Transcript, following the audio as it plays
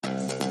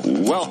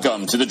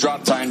Welcome to the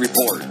Drop-Tine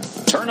Report.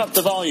 Turn up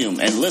the volume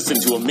and listen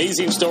to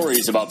amazing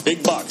stories about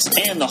big bucks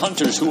and the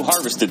hunters who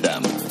harvested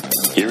them.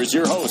 Here is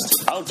your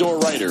host, outdoor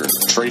writer,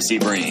 Tracy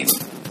Breen.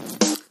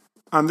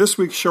 On this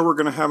week's show, we're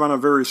going to have on a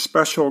very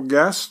special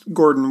guest,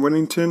 Gordon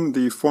Whittington,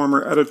 the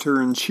former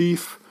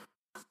editor-in-chief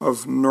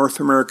of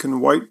North American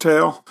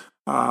Whitetail.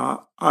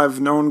 I've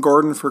known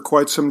Gordon for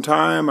quite some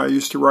time. I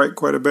used to write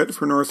quite a bit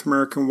for North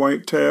American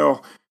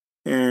Whitetail,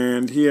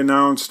 and he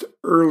announced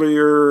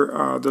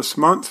earlier this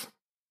month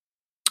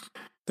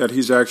that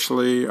he's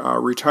actually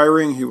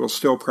retiring. He will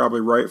still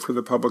probably write for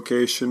the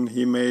publication.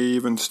 He may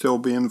even still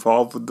be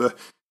involved with the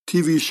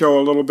TV show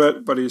a little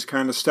bit, but he's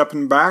kind of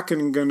stepping back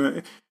and going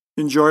to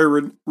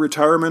enjoy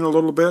retirement a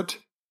little bit.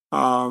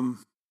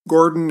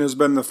 Gordon has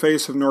been the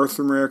face of North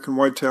American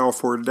Whitetail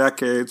for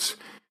decades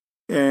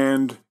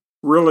and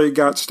really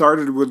got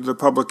started with the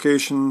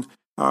publication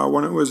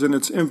when it was in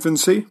its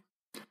infancy.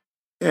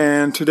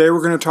 And today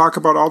we're going to talk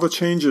about all the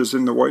changes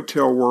in the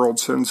whitetail world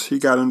since he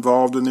got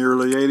involved in the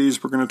early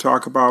 80s. We're going to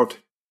talk about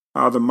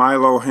the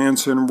Milo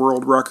Hanson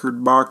world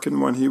record buck and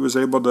when he was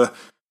able to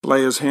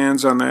lay his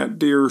hands on that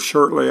deer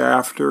shortly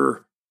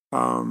after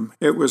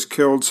it was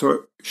killed. So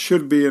it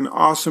should be an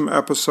awesome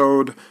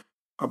episode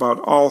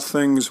about all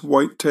things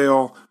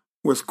whitetail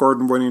with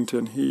Gordon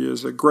Whittington. He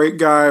is a great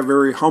guy,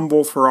 very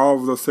humble for all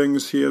of the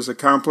things he has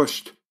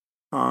accomplished.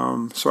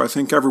 So I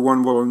think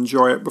everyone will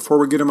enjoy it. Before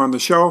we get him on the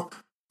show,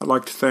 I'd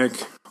like to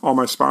thank all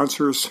my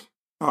sponsors.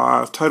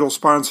 Title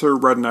sponsor,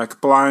 Redneck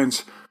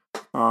Blinds,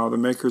 the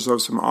makers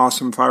of some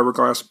awesome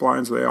fiberglass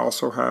blinds. They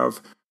also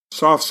have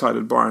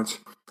soft-sided blinds.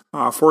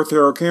 Fourth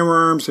Arrow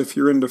Camera Arms, if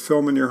you're into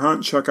filming your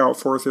hunt, check out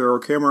Fourth Arrow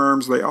Camera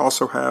Arms. They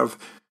also have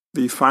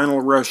the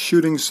Final Rest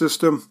shooting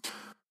system.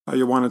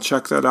 You'll want to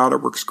check that out.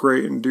 It works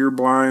great in deer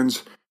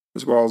blinds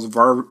as well as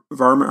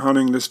varmint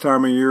hunting this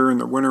time of year in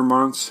the winter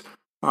months.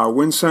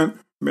 Winscent,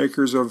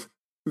 makers of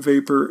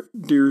vapor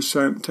deer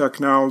scent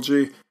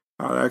technology.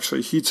 It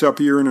actually heats up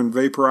urine and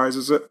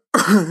vaporizes it.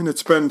 And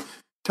it's been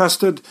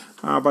tested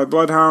by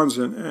bloodhounds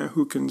and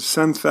who can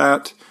scent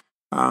that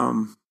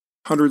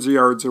hundreds of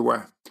yards away.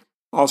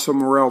 Also,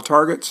 Morel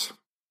Targets.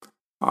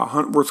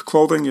 Huntworth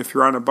Clothing, if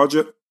you're on a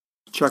budget,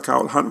 check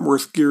out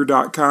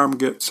huntworthgear.com.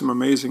 Get some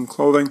amazing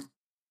clothing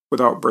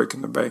without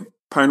breaking the bank.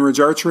 Pine Ridge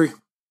Archery,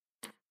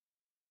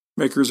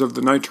 makers of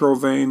the Nitro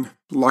Vein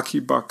Lucky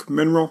Buck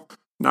Mineral.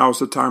 Now's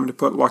the time to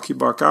put Lucky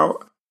Buck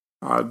out.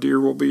 Deer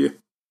will be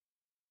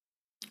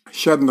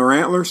shedding their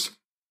antlers,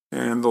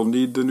 and they'll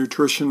need the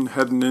nutrition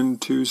heading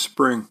into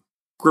spring.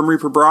 Grim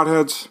Reaper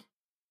Broadheads,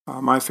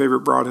 my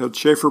favorite broadhead.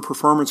 Schaefer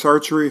Performance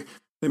Archery,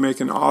 they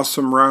make an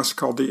awesome rest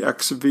called the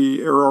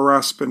XV Arrow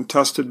Rest, been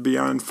tested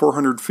beyond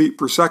 400 feet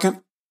per second,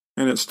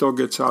 and it still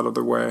gets out of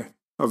the way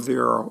of the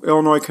arrow.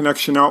 Illinois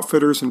Connection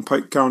Outfitters in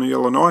Pike County,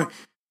 Illinois.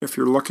 If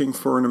you're looking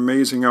for an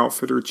amazing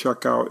outfitter,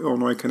 check out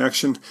Illinois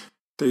Connection.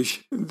 They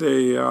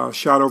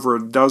shot over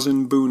a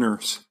dozen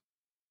booners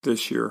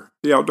this year.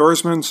 The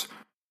Outdoorsmans,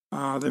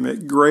 they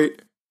make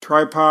great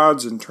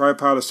tripods and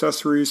tripod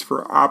accessories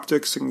for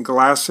optics and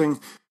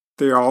glassing.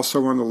 They are also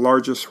one of the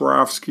largest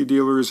Swarovski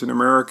dealers in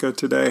America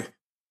today.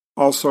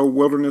 Also,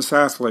 Wilderness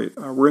Athlete.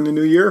 We're in the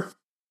new year.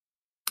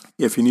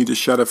 If you need to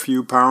shed a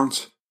few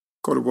pounds,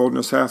 go to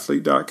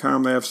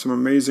wildernessathlete.com. They have some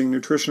amazing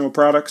nutritional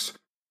products.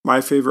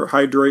 My favorite,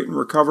 Hydrate and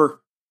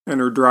Recover.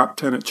 Enter Drop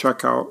 10 at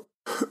checkout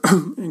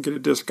and get a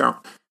discount.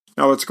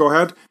 Now let's go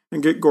ahead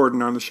and get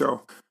Gordon on the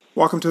show.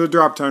 Welcome to the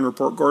Drop-Tine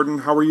Report, Gordon.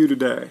 How are you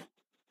today?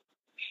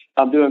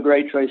 I'm doing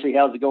great, Tracy.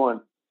 How's it going?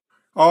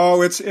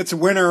 Oh, it's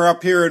winter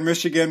up here in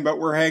Michigan, but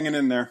we're hanging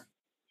in there.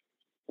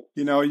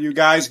 You know, you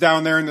guys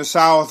down there in the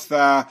South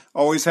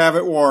always have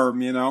it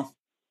warm, you know.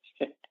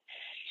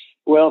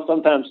 Well,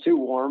 sometimes too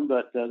warm,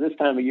 but this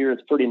time of year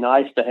it's pretty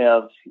nice to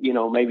have,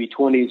 maybe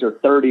 20s or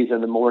 30s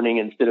in the morning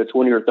instead of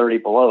 20 or 30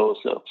 below.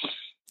 So,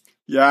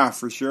 yeah,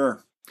 for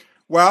sure.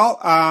 Well,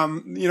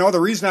 the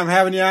reason I'm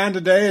having you on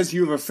today is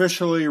you've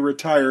officially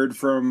retired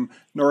from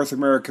North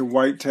American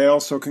Whitetail.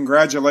 So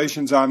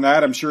congratulations on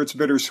that. I'm sure it's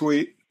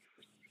bittersweet.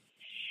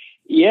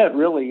 Yeah, it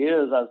really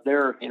is. I was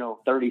there,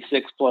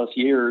 36 plus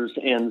years.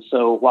 And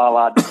so while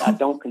I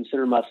don't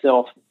consider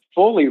myself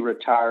fully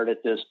retired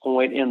at this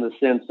point, in the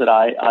sense that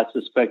I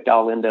suspect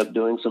I'll end up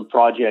doing some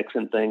projects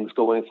and things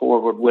going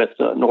forward with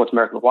North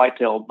American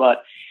Whitetail.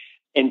 But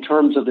in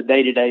terms of the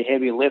day-to-day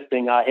heavy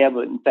lifting, I have,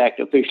 in fact,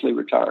 officially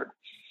retired.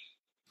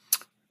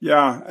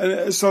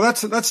 Yeah. So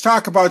let's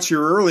talk about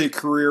your early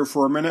career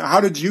for a minute.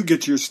 How did you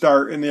get your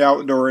start in the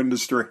outdoor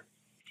industry?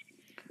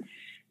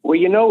 Well,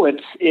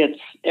 it's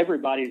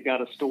everybody's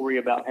got a story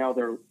about how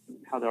their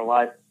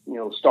life,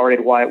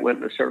 started, why it went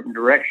in a certain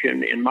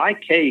direction. In my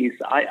case,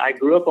 I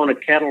grew up on a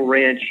cattle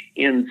ranch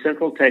in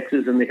Central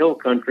Texas in the hill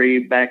country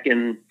back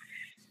in,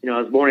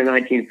 I was born in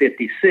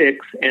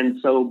 1956.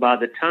 And so by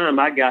the time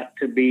I got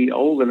to be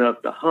old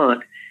enough to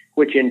hunt,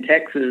 which in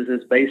Texas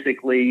is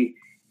basically,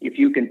 if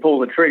you can pull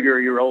the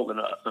trigger, you're old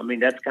enough. I mean,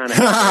 that's kind of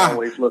how I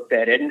always looked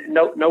at it. And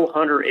no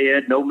hunter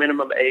ed, no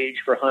minimum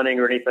age for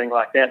hunting or anything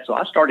like that. So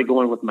I started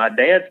going with my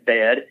dad's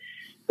dad,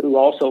 who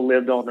also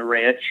lived on the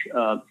ranch.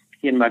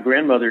 he and my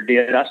grandmother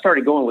did. I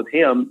started going with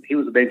him. He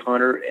was a big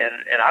hunter,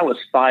 and I was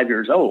 5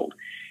 years old.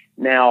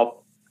 Now,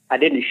 I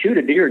didn't shoot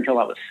a deer until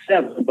I was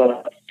 7,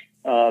 but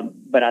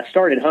I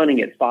started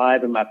hunting at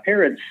 5, and my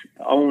parents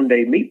owned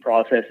a meat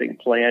processing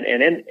plant,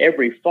 and in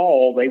every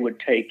fall they would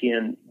take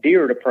in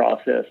deer to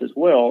process as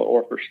well,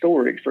 or for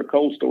storage, for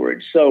cold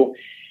storage. So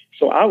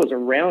I was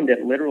around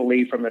it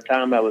literally from the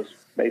time I was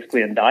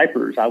basically in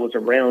diapers. I was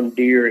around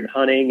deer and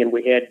hunting, and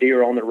we had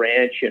deer on the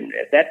ranch. And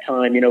at that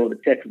time, the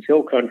Texas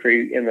Hill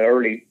Country in the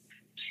early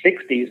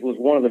 60s was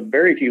one of the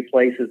very few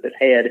places that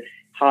had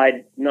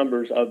high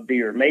numbers of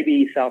deer.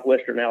 Maybe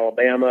southwestern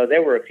Alabama.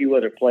 There were a few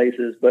other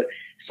places, but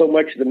so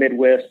much of the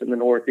Midwest and the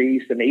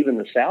Northeast and even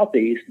the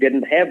Southeast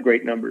didn't have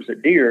great numbers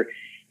of deer.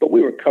 But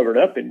we were covered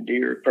up in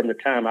deer from the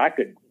time I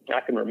can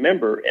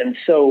remember. And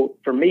so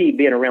for me,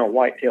 being around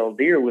whitetail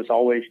deer was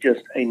always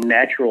just a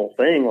natural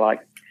thing, like,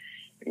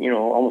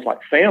 almost like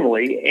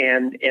family.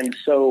 And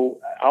so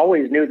I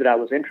always knew that I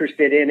was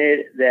interested in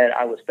it, that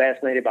I was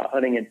fascinated by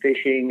hunting and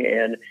fishing,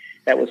 and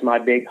that was my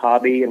big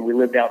hobby. And we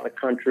lived out in the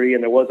country,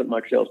 and there wasn't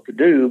much else to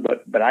do,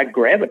 but I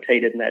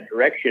gravitated in that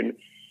direction.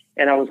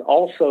 And I was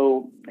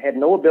also had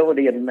no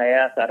ability in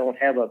math. I don't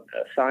have a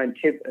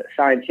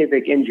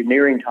scientific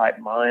engineering type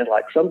mind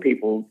like some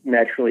people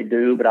naturally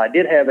do, but I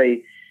did have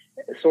a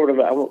sort of,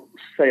 I won't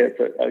say it's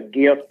a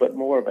gift, but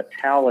more of a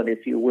talent,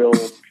 if you will,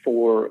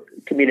 for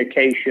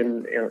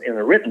communication in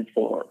a written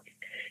form.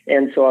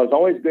 And so I was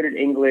always good at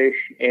English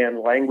and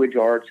language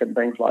arts and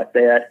things like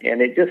that.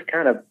 And it just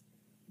kind of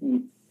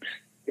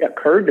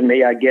occurred to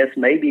me, I guess,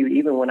 maybe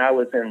even when I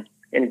was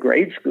in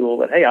grade school,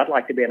 that, hey, I'd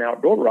like to be an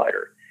outdoor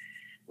writer.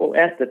 Well,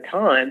 at the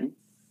time,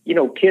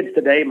 kids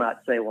today might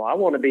say, well, I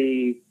want to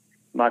be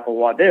Michael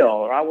Waddell,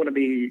 or I want to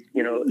be,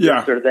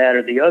 this or that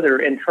or the other,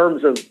 in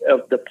terms of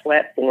the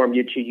platform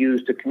that you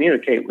use to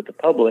communicate with the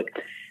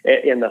public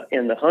in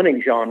the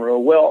hunting genre.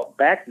 Well,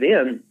 back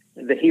then,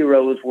 the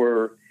heroes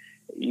were,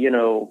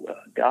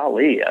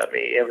 golly, I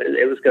mean,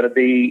 it was going to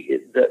be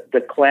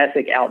the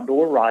classic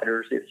outdoor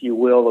writers, if you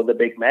will, of the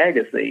big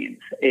magazines.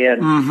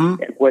 And,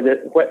 and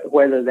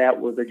whether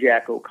that was a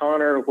Jack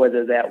O'Connor,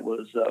 whether that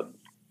was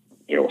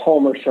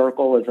Homer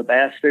Circle as a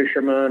bass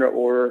fisherman,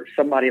 or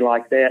somebody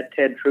like that,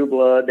 Ted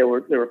Trueblood. There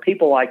were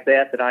people like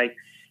that I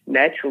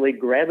naturally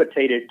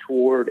gravitated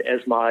toward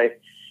as my,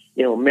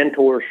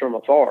 mentors from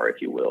afar,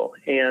 if you will.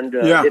 And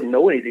didn't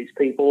know any of these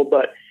people,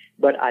 but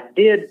I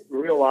did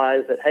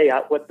realize that, hey,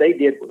 what they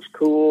did was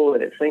cool,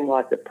 and it seemed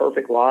like the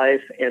perfect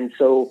life. And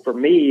so for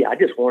me, I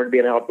just wanted to be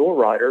an outdoor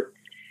writer,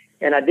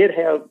 and I did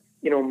have,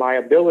 my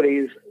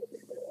abilities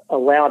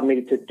allowed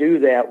me to do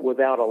that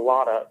without a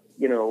lot of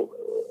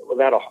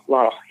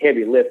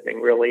heavy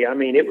lifting, really. I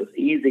mean, it was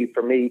easy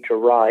for me to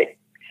write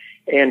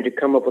and to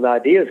come up with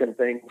ideas and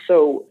things.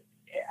 So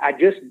I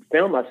just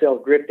found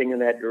myself drifting in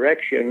that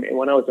direction. And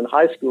when I was in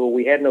high school,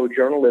 we had no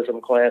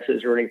journalism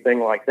classes or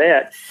anything like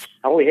that.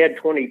 I only had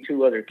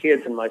 22 other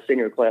kids in my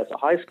senior class of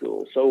high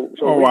school. So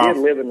did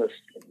live in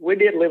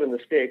the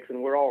sticks,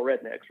 and we're all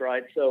rednecks,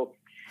 right? So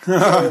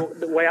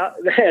the way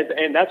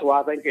and that's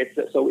why I think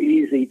it's so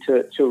easy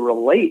to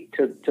relate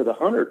to the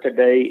hunter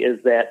today,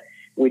 is that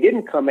we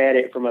didn't come at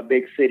it from a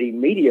big city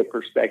media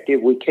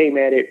perspective. We came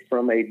at it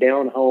from a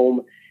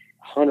down-home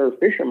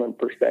hunter-fisherman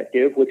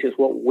perspective, which is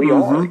what we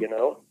are,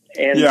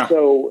 And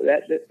so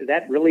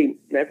that really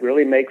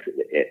makes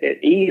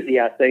it easy,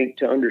 I think,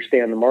 to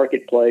understand the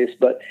marketplace.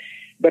 But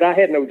I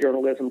had no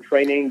journalism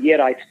training, yet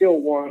I still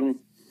won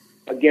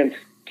against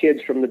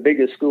kids from the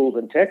biggest schools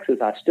in Texas.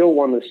 I still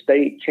won the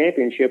state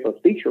championship of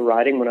feature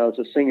writing when I was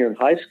a senior in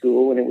high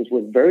school, and it was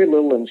with very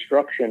little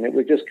instruction.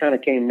 It just kind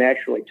of came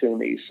naturally to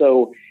me.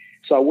 So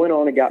I went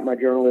on and got my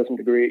journalism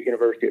degree at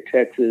University of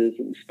Texas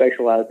and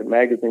specialized in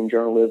magazine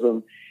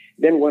journalism.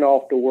 Then went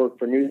off to work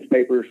for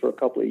newspapers for a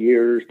couple of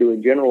years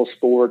doing general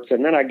sports.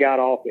 And then I got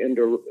off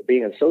into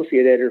being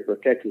associate editor for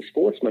Texas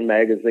Sportsman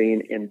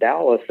magazine in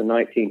Dallas in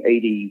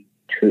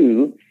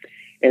 1982.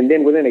 And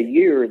then within a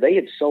year, they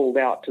had sold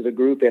out to the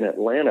group in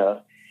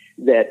Atlanta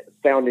that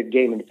founded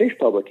Game and Fish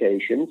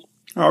Publications.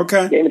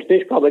 Okay. Game and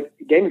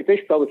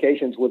Fish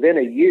Publications within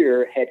a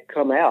year had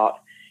come out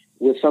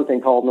with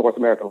something called North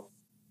American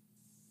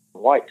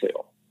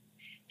Whitetail.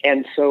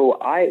 And so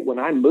when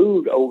I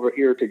moved over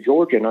here to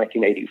Georgia in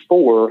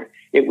 1984,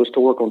 it was to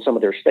work on some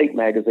of their state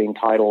magazine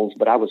titles,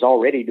 but I was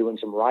already doing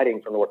some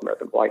writing for North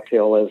American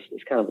Whitetail as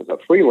kind of a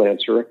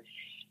freelancer.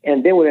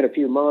 And then within a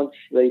few months,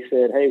 they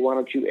said, hey, why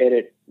don't you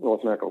edit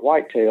North American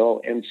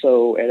Whitetail? And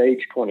so at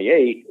age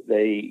 28,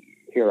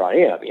 here I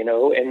am,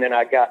 and then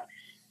I got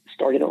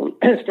started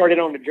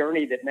on the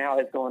journey that now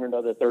has gone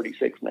another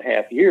 36 and a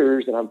half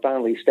years, and I'm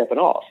finally stepping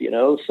off,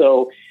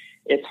 So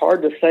it's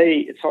hard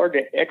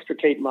to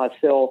extricate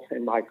myself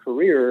and my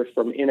career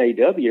from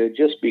NAW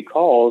just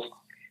because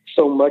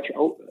so much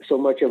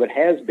of it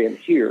has been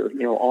here,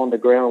 on the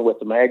ground with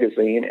the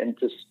magazine and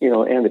just,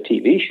 and the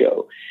TV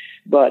show.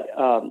 But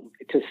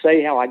to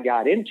say how I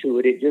got into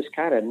it, it just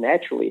kind of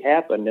naturally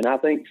happened. And I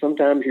think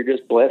sometimes you're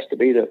just blessed to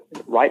be the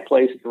right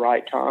place at the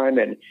right time.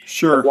 And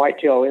sure. The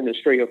whitetail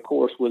industry, of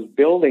course, was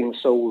building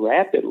so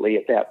rapidly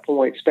at that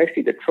point,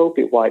 especially the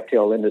trophy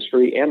whitetail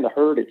industry and the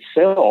herd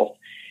itself,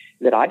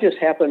 that I just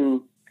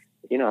happened,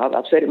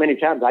 I've said it many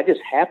times, I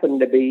just happened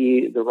to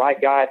be the right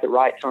guy at the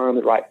right time,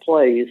 the right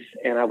place.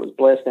 And I was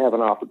blessed to have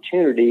an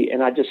opportunity,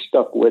 and I just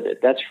stuck with it.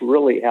 That's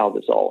really how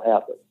this all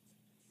happened.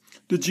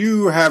 Did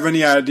you have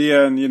any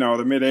idea in,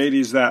 the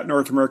mid-'80s that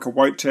North American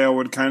Whitetail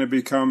would kind of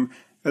become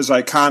as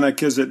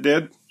iconic as it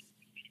did?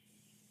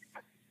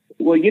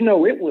 Well,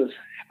 it was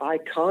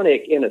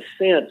iconic in a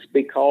sense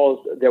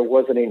because there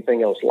wasn't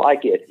anything else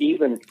like it,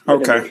 even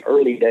in the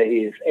early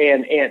days.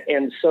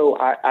 And so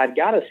I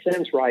got a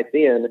sense right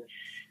then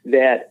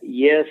that,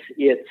 yes,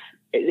 it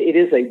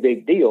is a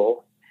big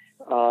deal.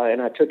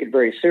 And I took it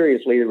very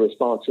seriously, the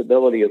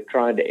responsibility of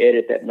trying to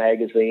edit that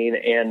magazine.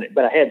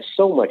 But I had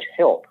so much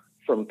help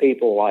from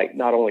people like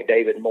not only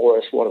David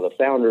Morris, one of the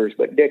founders,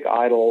 but Dick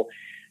Idle,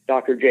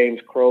 Dr. James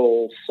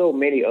Kroll, so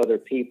many other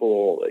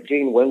people.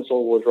 Gene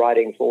Wenzel was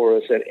writing for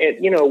us.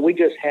 And we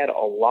just had a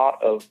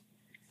lot of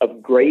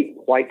great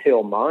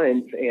whitetail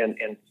minds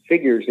and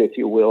figures, if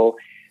you will,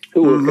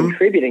 who were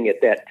contributing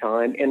at that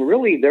time. And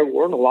really, there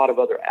weren't a lot of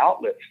other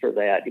outlets for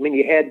that. I mean,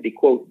 you had the,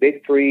 quote,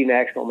 big three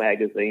national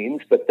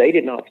magazines, but they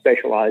did not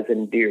specialize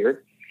in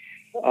deer.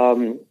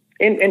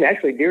 And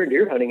actually,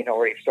 deer hunting had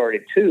already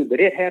started too, but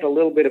it had a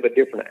little bit of a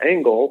different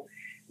angle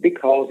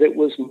because it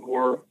was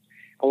more,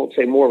 I won't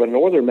say more of a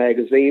northern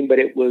magazine, but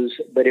it was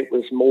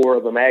more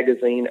of a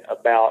magazine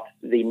about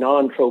the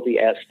non-trophy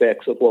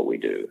aspects of what we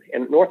do.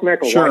 And North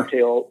American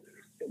Whitetail,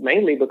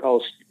 mainly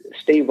because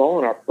Steve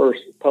Vaughn, our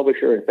first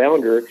publisher and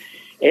founder,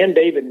 and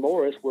David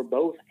Morris were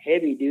both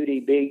heavy-duty,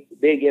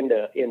 big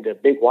into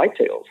big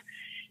whitetails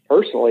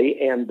personally,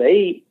 and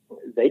they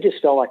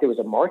just felt like there was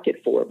a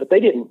market for it, but they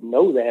didn't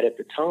know that at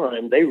the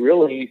time. They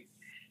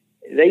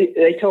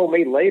told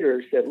me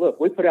later, said, look,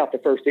 we put out the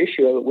first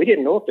issue of it. We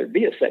didn't know if there'd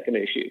be a second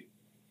issue.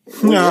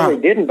 We really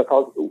didn't,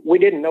 because we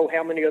didn't know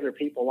how many other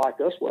people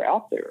like us were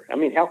out there. I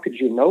mean, how could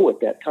you know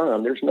at that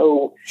time? There's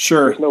no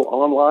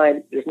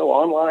online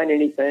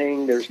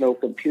anything. There's no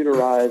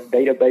computerized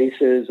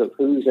databases of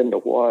who's into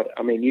what.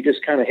 I mean, you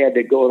just kind of had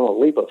to go on a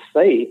leap of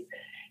faith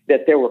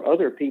that there were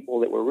other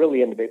people that were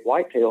really into big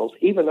whitetails,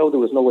 even though there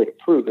was no way to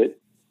prove it.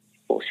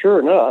 Well, sure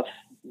enough,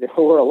 there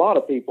were a lot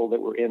of people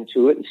that were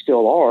into it and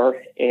still are.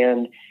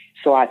 And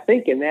so I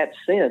think in that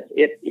sense,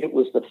 it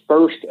was the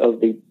first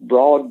of the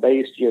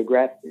broad-based,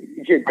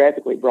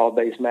 geographically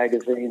broad-based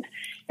magazines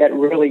that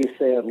really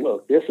said,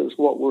 look, this is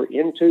what we're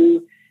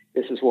into.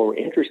 This is what we're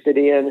interested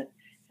in.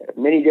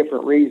 Many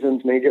different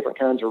reasons, many different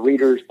kinds of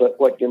readers, but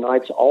what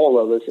unites all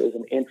of us is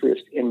an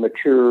interest in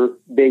mature,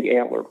 big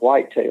antlered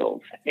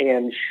whitetails.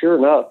 And sure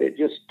enough, it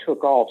just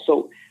took off.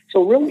 So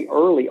really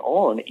early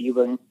on,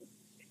 even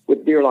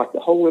with deer like the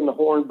hole in the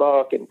horn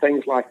buck and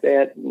things like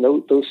that,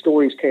 those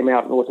stories came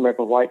out in North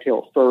American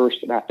Whitetail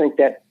first, and I think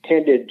that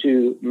tended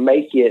to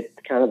make it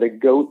kind of the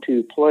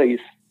go-to place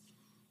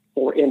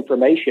for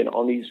information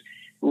on these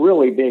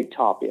really big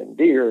top-end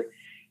deer,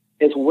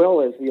 as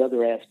well as the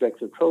other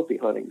aspects of trophy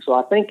hunting. So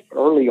I think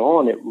early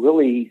on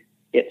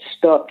it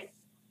stuck,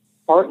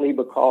 partly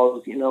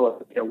because,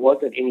 there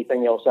wasn't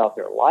anything else out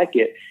there like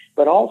it,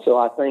 but also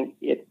I think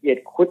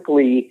it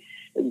quickly,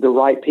 the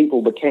right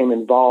people became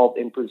involved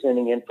in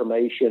presenting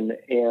information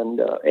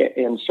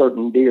and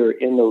certain deer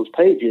in those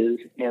pages,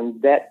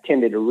 and that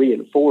tended to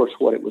reinforce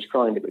what it was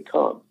trying to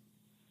become.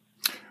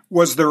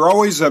 Was there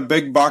always a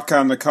big buck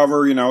on the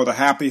cover, the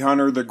happy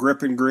hunter, the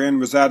grip and grin?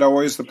 Was that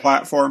always the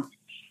platform?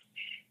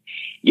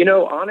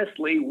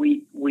 Honestly,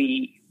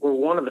 we were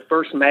one of the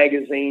first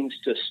magazines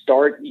to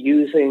start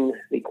using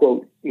the,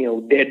 quote,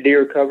 dead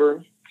deer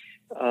cover.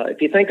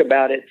 If you think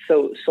about it,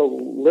 so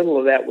little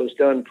of that was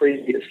done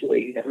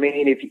previously. I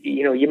mean, if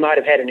you might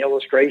have had an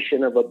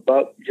illustration of a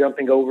buck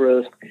jumping over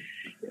a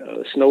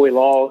snowy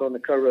log on the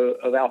cover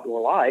of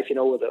Outdoor Life,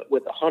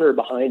 with a hunter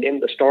behind him,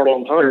 the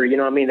startled hunter.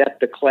 That's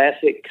the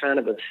classic kind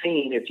of a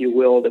scene, if you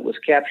will, that was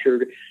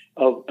captured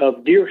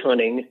of deer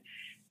hunting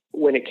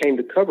when it came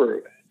to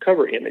cover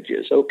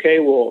images. Okay,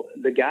 well,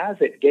 the guys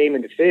at Game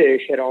and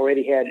Fish had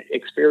already had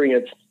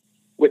experience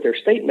with their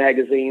state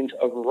magazines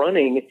of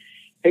running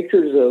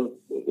pictures of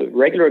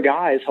regular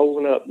guys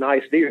holding up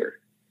nice deer,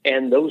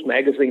 and those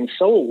magazines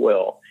sold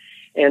well.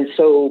 And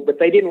so, but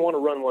they didn't want to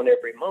run one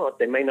every month.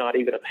 They may not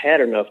even have had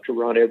enough to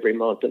run every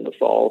month in the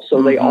fall.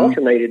 So they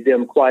alternated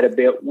them quite a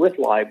bit with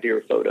live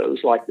deer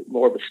photos, like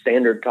more of a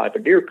standard type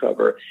of deer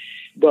cover.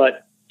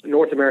 But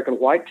North American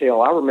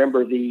Whitetail, I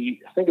remember I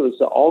think it was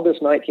the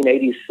August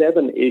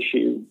 1987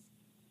 issue.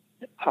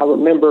 I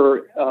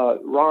remember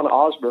Ron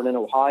Osborne in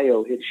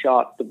Ohio had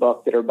shot the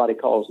buck that everybody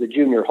calls the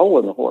junior hole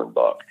in the horn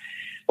buck,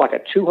 like a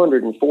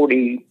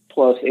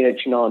 240-plus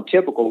inch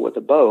non-typical with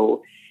a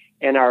bow.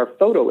 And our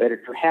photo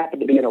editor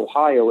happened to be in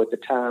Ohio at the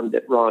time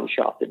that Ron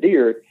shot the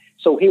deer.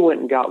 So he went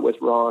and got with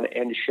Ron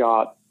and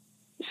shot,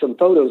 some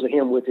photos of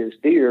him with his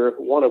deer,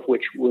 one of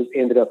which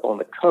ended up on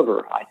the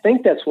cover. I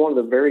think that's one of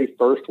the very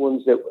first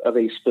ones of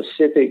a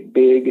specific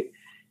big,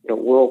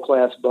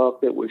 world-class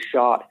buck that was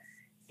shot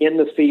in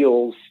the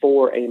field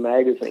for a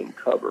magazine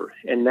cover.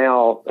 And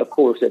now, of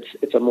course,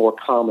 it's a more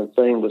common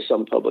thing with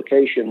some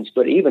publications.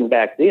 But even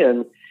back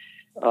then,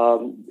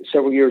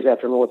 several years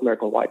after North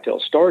American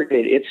Whitetail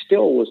started, it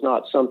still was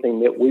not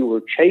something that we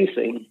were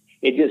chasing.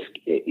 It just,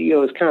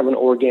 it's kind of an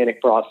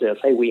organic process.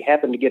 Hey, we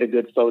happen to get a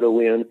good photo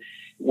in,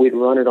 we'd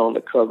run it on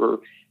the cover,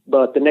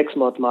 but the next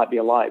month might be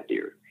a live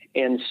deer.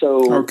 And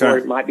so, or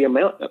it might be a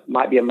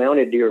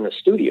mounted deer in a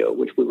studio,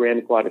 which we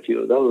ran quite a few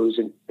of those,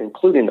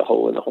 including the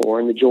hole in the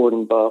horn, the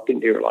Jordan buck,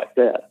 and deer like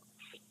that.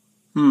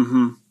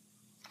 Mm-hmm.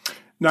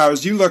 Now,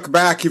 as you look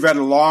back, you've had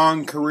a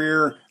long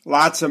career,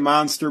 lots of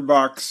monster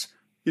bucks.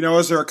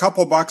 Is there a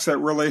couple bucks that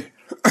really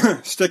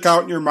stick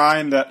out in your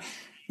mind that,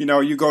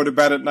 you go to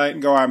bed at night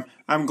and go,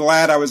 I'm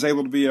glad I was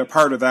able to be a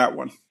part of that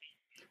one,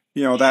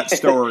 that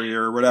story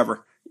or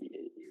whatever?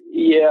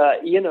 Yeah,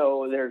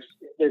 there's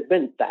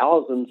been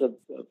thousands of,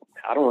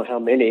 I don't know how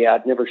many.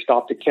 I'd never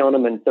stopped to count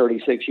them in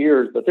 36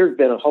 years, but there's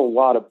been a whole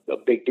lot of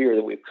big deer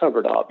that we've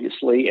covered,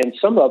 obviously. And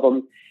some of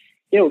them,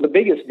 the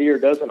biggest deer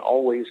doesn't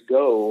always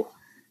go,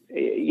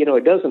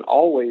 it doesn't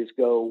always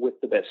go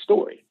with the best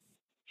story.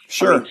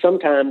 Sure. I mean,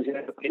 sometimes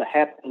it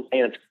happens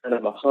and it's kind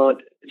of a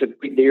hunt. It's a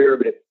big deer,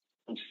 but it's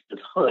a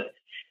hunt,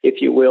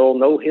 if you will.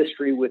 No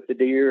history with the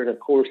deer. And of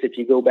course, if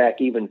you go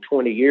back even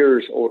 20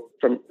 years or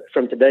from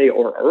today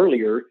or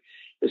earlier,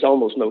 there's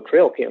almost no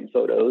trail cam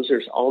photos.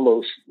 There's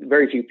almost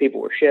very few people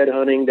were shed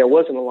hunting. There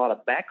wasn't a lot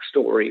of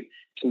backstory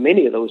to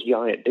many of those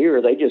giant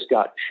deer. They just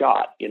got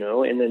shot,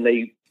 and then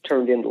they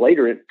turned into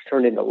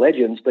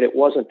legends, but it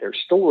wasn't their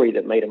story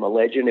that made them a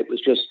legend. It was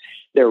just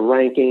their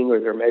ranking or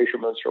their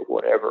measurements or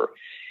whatever.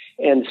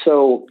 And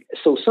so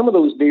some of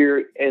those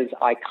deer, as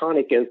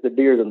iconic as the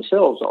deer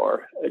themselves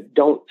are,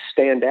 don't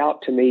stand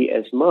out to me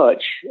as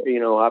much.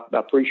 I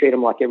appreciate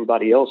them like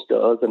everybody else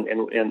does, and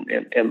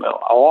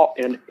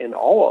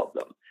all of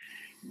them.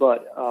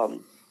 But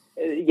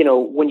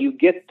when you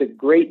get the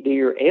great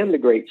deer and the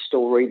great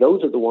story,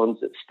 those are the ones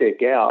that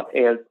stick out.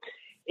 And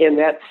in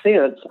that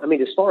sense, I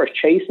mean, as far as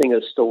chasing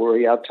a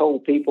story, I've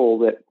told people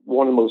that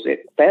one of the most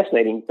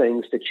fascinating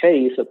things to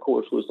chase, of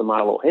course, was the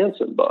Milo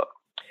Hanson buck.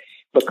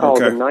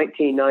 Because in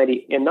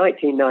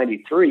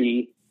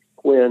 1993,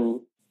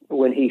 when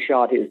he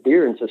shot his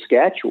deer in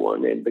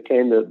Saskatchewan and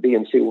became the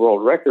BNC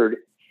world record,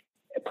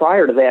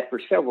 prior to that,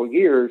 for several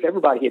years,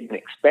 everybody had been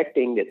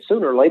expecting that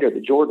sooner or later the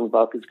Jordan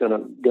buck is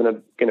going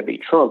to be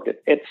trumped.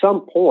 At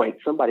some point,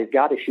 somebody's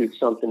got to shoot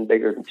something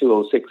bigger than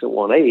 206 and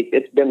 1/8.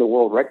 It's been the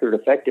world record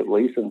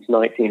effectively since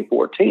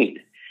 1914.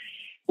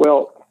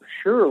 Well,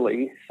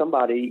 surely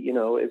somebody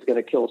is going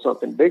to kill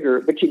something bigger,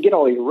 but you get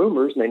all these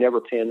rumors and they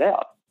never panned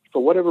out.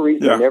 For whatever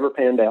reason, it never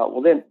panned out.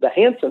 Well, then the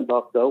Hanson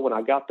buck, though, when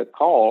I got the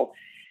call,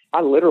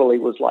 I literally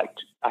was like,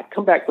 I'd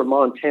come back from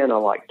Montana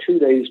like 2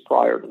 days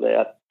prior to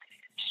that,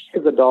 sick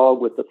of the dog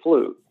with the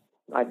flu.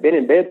 I'd been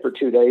in bed for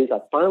 2 days.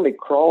 I finally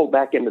crawled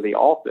back into the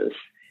office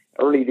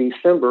early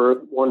December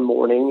one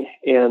morning,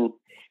 and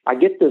I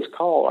get this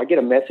call. I get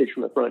a message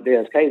from the front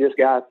desk. Hey, this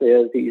guy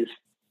says his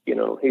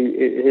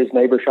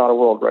neighbor shot a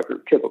world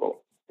record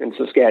typical in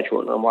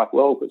Saskatchewan. I'm like,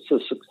 well, if it's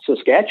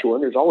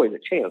Saskatchewan, there's always a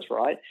chance,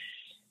 right?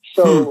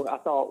 So I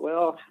thought,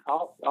 well,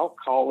 I'll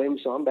call him.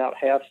 So I'm about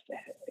half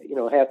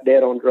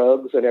dead on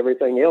drugs and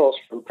everything else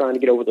from trying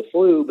to get over the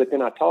flu. But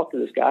then I talked to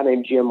this guy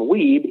named Jim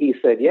Weeb. He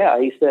said, he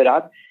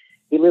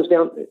lives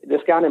down,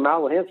 this guy named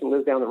Milo Hanson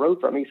lives down the road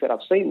from me. He said,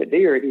 I've seen the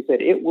deer. He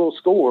said, it will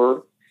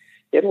score.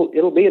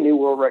 It'll be a new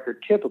world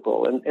record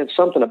typical. And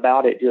something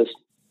about it just,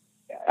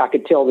 I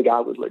could tell the guy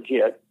was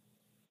legit.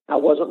 I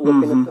wasn't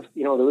looking at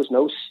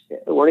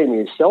there weren't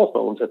even cell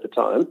phones at the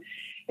time.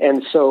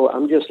 And so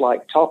I'm just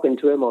like talking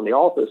to him on the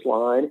office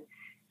line.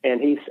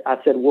 And I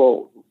said,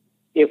 well,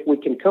 if we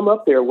can come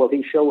up there, will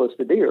he show us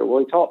the deer? Will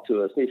he talk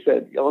to us? And he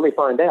said, let me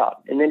find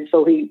out. And then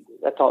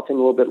I talked to him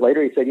a little bit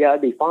later. He said, yeah,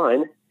 it'd be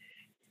fine.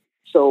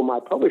 So my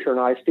publisher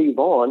and I, Steve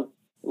Vaughn,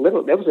 that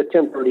was at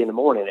 10:30 in the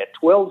morning. At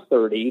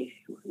 12:30,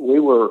 we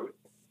were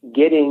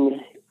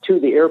getting to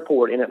the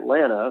airport in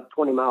Atlanta,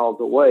 20 miles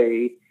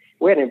away.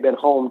 We hadn't been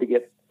home to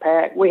get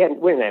packed. We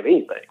didn't have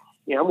anything.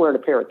 I'm wearing a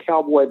pair of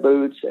cowboy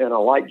boots and a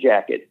light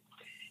jacket.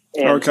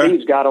 And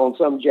Steve's got on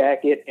some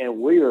jacket, and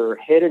we're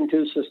heading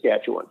to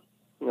Saskatchewan,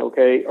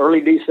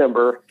 early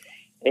December.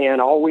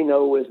 And all we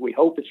know is we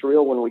hope it's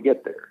real when we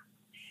get there.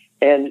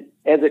 And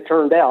as it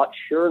turned out,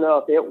 sure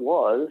enough, it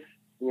was.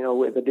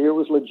 The deer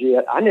was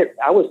legit.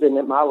 I was in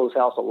at Milo's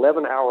house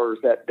 11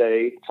 hours that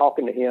day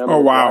talking to him,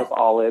 his wife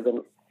Olive,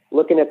 and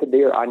looking at the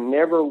deer. I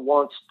never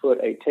once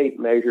put a tape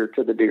measure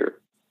to the deer.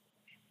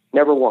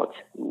 Never once.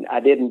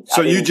 I didn't.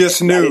 So you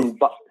just knew.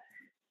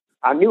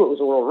 I knew it was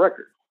a world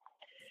record.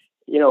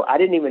 I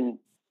didn't even,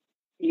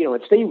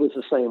 and Steve was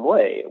the same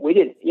way. We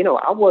didn't,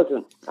 I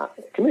wasn't,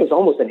 to me, it was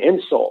almost an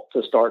insult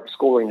to start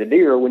scoring the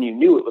deer when you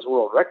knew it was a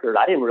world record.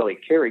 I didn't really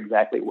care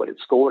exactly what it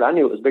scored. I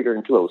knew it was bigger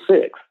than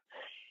 206.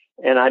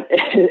 And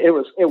it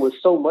was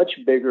so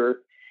much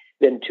bigger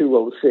than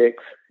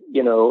 206.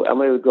 You know, I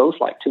mean, it goes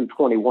like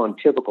 221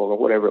 typical or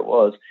whatever it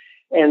was.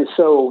 And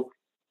so,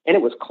 and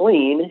it was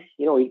clean.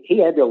 You know, he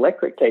had the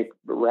electric tape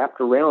wrapped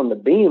around the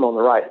beam on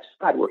the right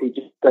side where he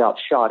just about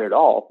shot it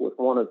off with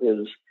one of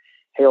his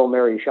Hail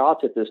Mary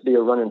shots at this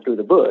deer running through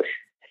the bush.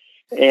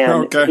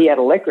 And he had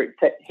electric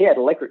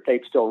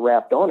tape still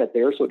wrapped on it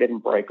there, so it didn't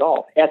break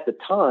off. At the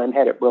time,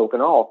 had it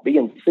broken off,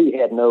 B&C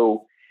had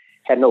no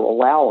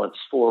allowance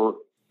for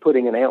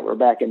putting an antler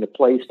back into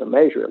place to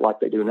measure it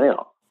like they do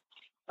now.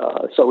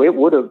 So it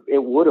would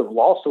have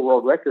lost the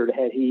world record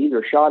had he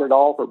either shot it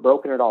off or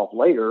broken it off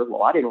later.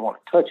 Well, I didn't want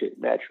to touch it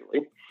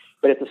naturally,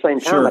 but at the same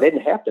time, I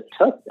didn't have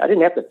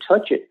to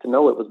touch it to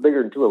know it was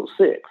bigger than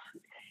 206.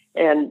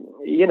 And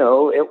you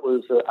know, it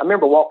was. I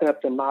remember walking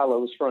up to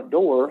Milo's front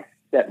door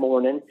that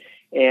morning,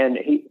 and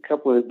a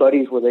couple of his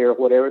buddies were there or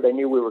whatever. They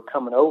knew we were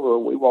coming over.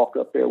 We walked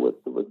up there with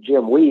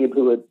Jim Weeb,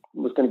 who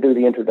was going to do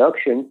the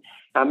introduction.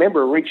 I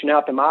remember reaching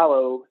out to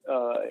Milo,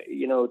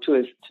 you know,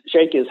 to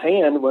shake his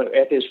hand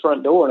at his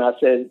front door, and I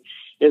said,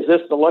 "Is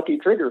this the lucky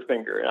trigger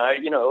finger?"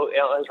 And you know,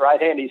 on his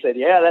right hand, he said,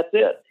 "Yeah, that's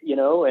it." You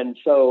know, and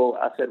so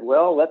I said,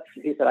 "Well,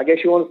 he said, I guess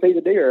you want to see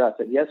the deer." I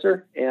said, "Yes,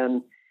 sir." And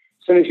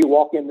as soon as you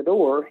walk in the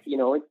door, you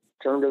know, it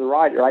turned to the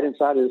right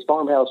inside of his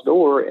farmhouse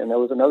door, and there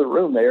was another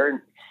room there,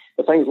 and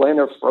the thing's laying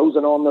there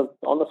frozen on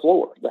the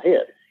floor, the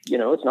head. You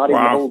know, it's not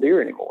even a whole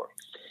deer anymore.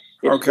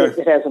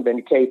 It hasn't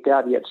been caped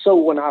out yet. So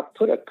when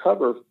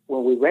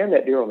we ran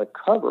that deer on the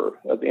cover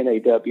of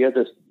NAW,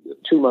 this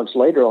 2 months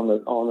later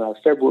on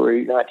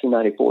February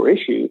 1994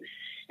 issue,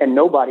 and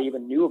nobody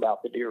even knew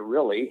about the deer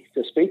really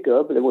to speak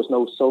of. There was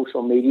no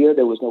social media,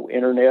 there was no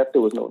internet,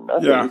 there was no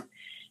nothing. Yeah.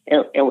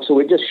 And so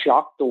it just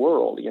shocked the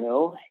world, you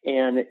know.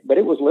 But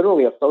it was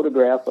literally a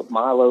photograph of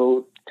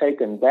Milo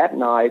taken that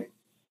night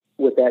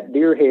with that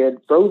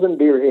frozen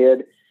deer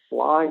head,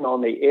 lying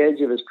on the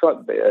edge of his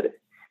truck bed,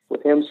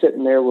 with him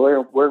sitting there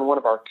wearing one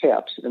of our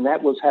caps. And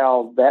that was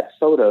how that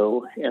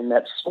photo and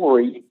that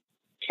story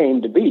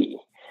came to be.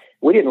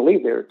 We didn't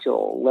leave there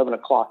till 11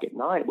 o'clock at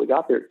night. We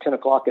got there at 10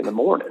 o'clock in the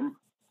morning.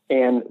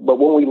 But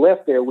when we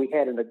left there, we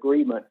had an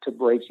agreement to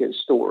break his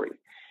story.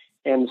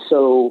 And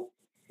so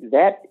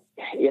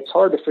it's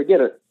hard to forget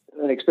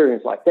an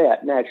experience like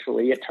that.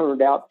 Naturally, it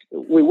turned out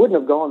we wouldn't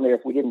have gone there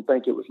if we didn't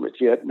think it was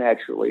legit.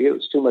 Naturally, it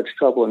was too much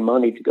trouble and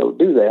money to go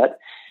do that.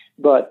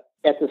 But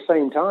at the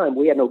same time,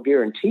 we had no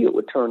guarantee it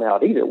would turn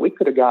out either. We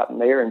could have gotten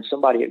there and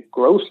somebody had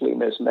grossly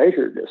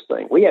mismeasured this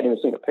thing. We hadn't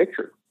even seen a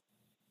picture.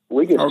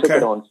 We just took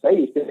it on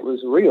faith that it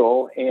was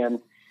real. And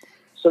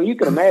so you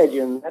can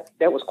imagine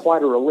that was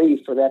quite a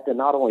relief for that to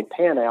not only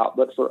pan out,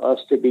 but for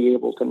us to be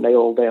able to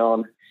nail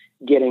down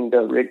getting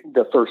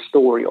the first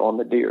story on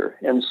the deer.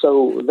 And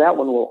so that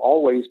one will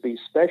always be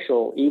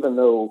special, even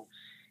though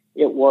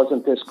it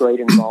wasn't this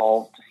great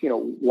involved, you know,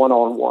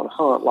 one-on-one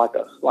hunt like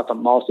a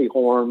Mossy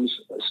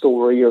Horns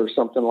story or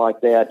something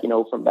like that, you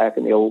know, from back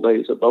in the old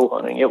days of bow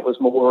hunting. It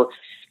was more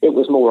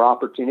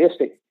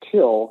opportunistic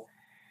kill,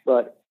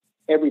 but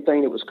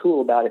everything that was cool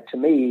about it to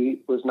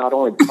me was not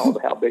only because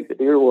of how big the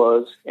deer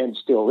was and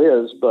still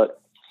is, but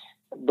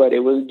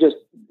it was just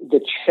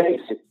the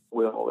chase, if you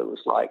will. It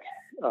was like,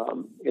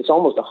 it's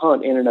almost a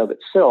hunt in and of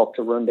itself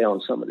to run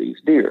down some of these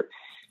deer.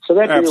 So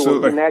that deer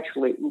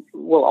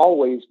will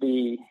always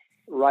be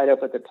right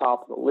up at the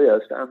top of the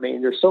list. I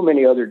mean, there's so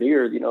many other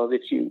deer, you know,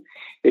 that you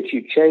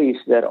chase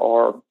that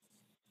are,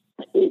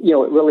 you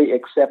know, really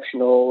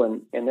exceptional.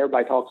 And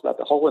everybody talks about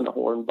the hole in the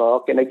horn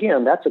buck. And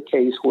again, that's a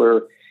case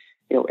where,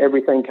 you know,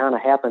 everything kind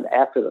of happened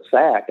after the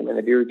fact. I mean,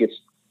 the deer gets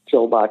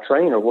killed by a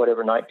train or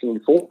whatever,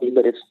 1940,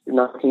 but it's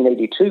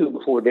 1982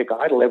 before Dick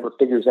Idle ever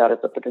figures out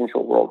it's a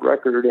potential world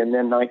record. And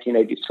then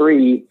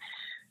 1983,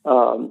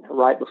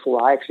 right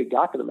before I actually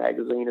got to the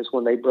magazine, is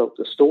when they broke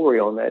the story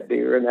on that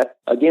deer. And that,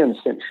 again,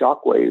 sent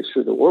shockwaves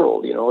through the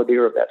world. You know, a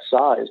deer of that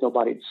size,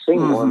 nobody had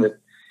seen one that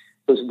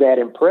was that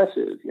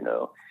impressive, you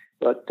know.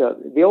 But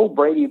the old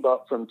Brady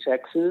buck from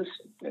Texas,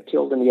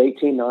 killed in the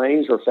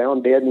 1890s or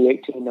found dead in the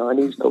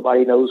 1890s,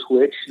 nobody knows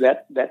which,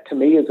 that to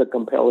me is a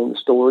compelling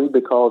story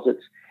because it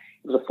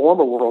was a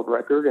former world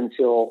record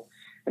until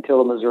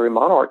the Missouri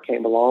Monarch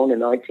came along in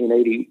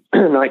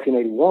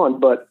 1981.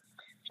 But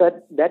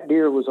that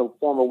deer was a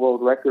former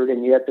world record,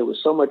 and yet there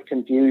was so much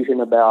confusion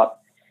about,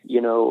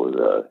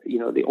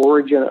 the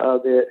origin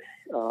of it.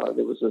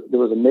 There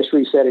was a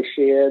mystery set of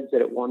sheds that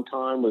at one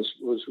time was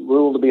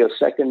ruled to be a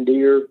second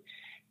deer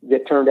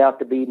that turned out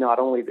to be not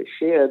only the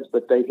sheds,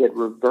 but they had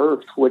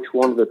reversed which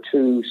one of the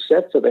two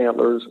sets of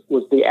antlers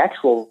was the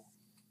actual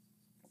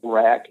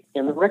rack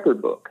in the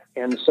record book.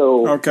 And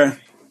so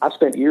I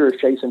spent years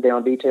chasing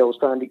down details,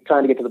 trying to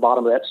get to the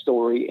bottom of that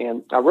story.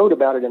 And I wrote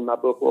about it in my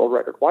book, World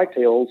Record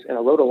Whitetails, and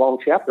I wrote a long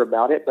chapter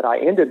about it, but I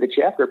ended the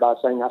chapter by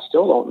saying I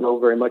still don't know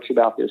very much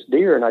about this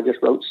deer, and I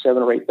just wrote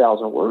 7,000 or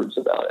 8,000 words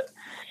about it.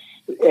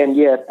 And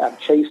yet I've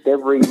chased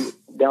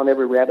down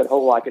every rabbit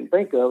hole I can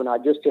think of, and I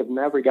just have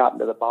never gotten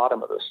to the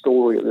bottom of the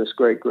story of this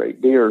great, great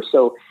deer.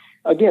 So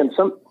again,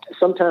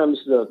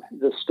 sometimes the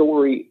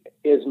story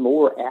is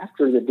more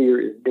after the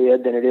deer is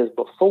dead than it is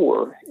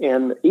before.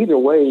 And either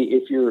way,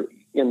 if you're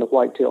in the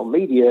whitetail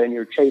media and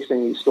you're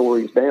chasing these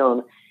stories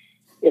down,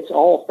 it's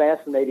all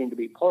fascinating to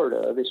be part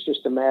of. It's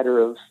just a matter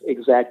of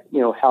exact,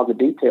 how the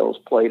details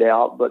played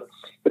out. But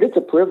it's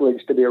a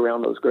privilege to be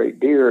around those great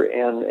deer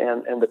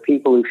and the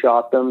people who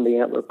shot them, the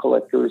antler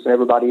collectors, and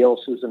everybody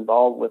else who's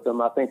involved with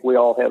them. I think we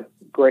all have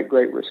great,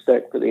 great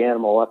respect for the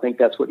animal. I think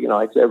that's what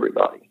unites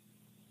everybody.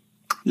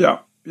 Yeah,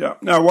 yeah.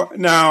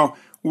 Now,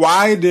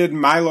 why did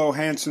Milo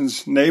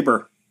Hanson's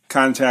neighbor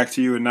contact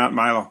you and not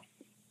Milo?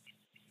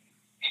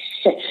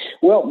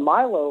 Well,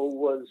 Milo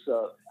was,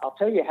 I'll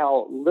tell you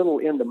how little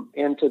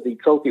into the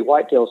trophy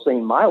whitetail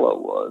scene Milo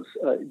was.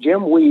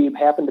 Jim Weeb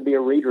happened to be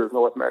a reader of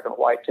North American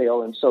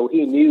Whitetail, and so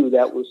he knew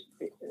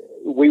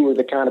we were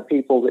the kind of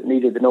people that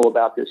needed to know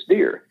about this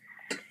deer.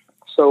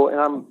 So, and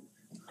I'm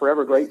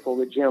forever grateful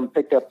that Jim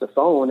picked up the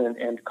phone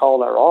and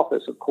called our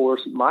office. Of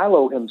course,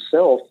 Milo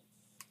himself,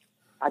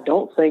 I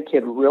don't think he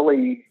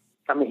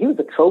was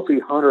a trophy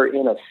hunter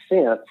in a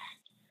sense,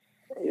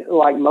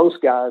 like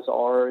most guys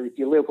are. If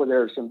you live where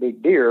there's some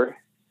big deer,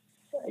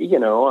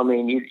 you'd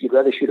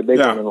rather shoot a big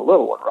one than a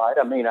little one, right?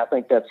 I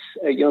think that's,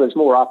 there's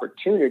more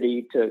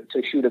opportunity to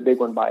shoot a big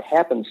one by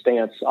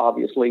happenstance,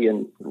 obviously,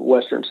 in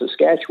western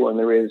Saskatchewan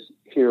there is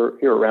here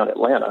around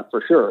Atlanta,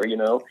 for sure,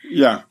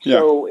 Yeah.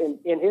 So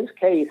in his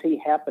case, he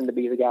happened to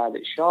be the guy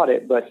that shot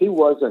it, but it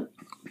wasn't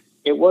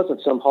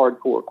some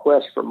hardcore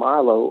quest for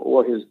Milo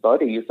or his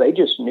buddies. They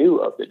just knew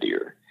of the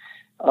deer.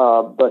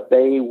 But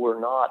they were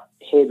not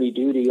heavy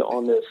duty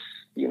on this,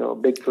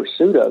 big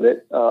pursuit of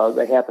it.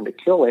 They happened to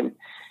kill him.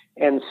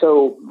 And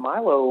so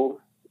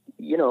Milo,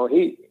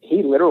 he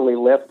literally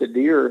left the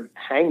deer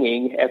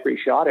hanging after he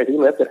shot it. He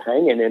left it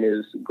hanging in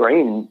his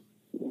grain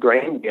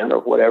bin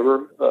or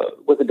whatever,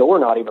 with the door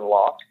not even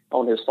locked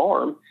on his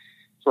farm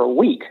for a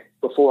week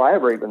before I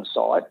ever even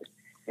saw it.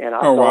 And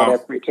I thought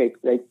after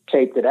they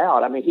caped it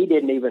out,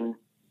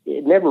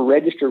 it never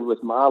registered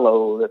with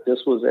Milo that this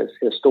was as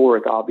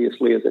historic,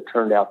 obviously, as it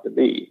turned out to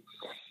be.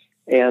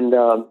 And,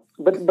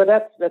 but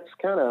that's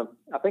kind of,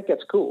 I think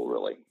that's cool,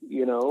 really,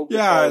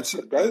 Yeah, it's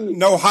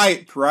no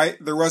hype, right?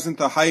 There wasn't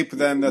the hype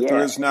then that there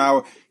is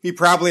now. He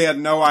probably had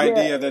no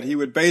idea that he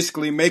would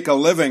basically make a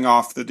living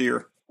off the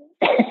deer.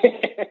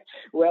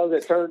 Well,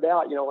 as it turned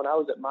out, when I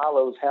was at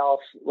Milo's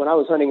house, when I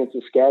was hunting in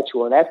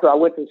Saskatchewan, after I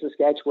went to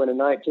Saskatchewan in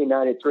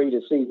 1993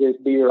 to see this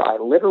deer, I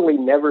literally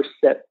never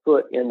set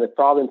foot in the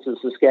province of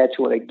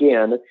Saskatchewan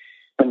again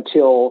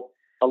until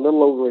a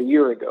little over a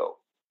year ago.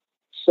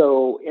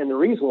 So, and the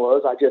reason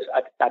was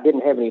I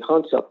didn't have any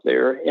hunts up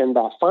there, and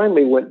I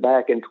finally went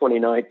back in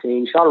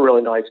 2019, shot a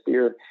really nice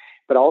deer,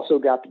 but also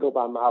got to go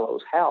by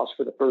Milo's house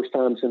for the first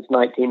time since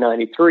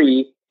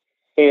 1993.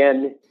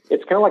 And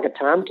it's kind of like a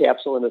time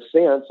capsule in a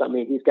sense.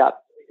 He's got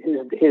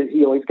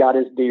he's got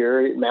his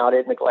deer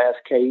mounted in a glass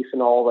case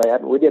and all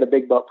that. And we did a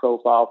big buck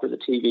profile for the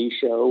TV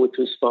show, which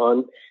was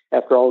fun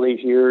after all these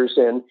years.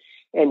 And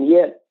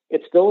yet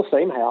it's still the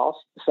same house,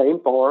 the same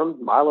farm.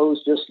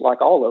 Milo's just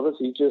like all of us.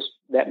 He's just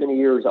that many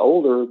years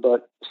older,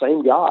 but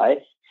same guy.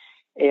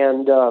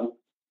 And,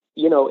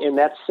 in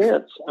that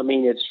sense,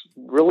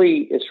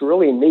 it's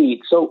really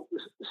neat. So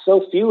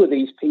few of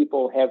these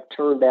people have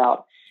turned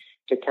out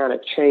to kind of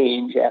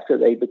change after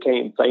they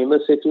became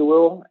famous, if you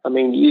will.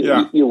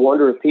 You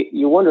wonder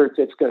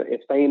if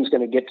fame's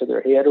going to get to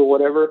their head or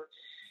whatever.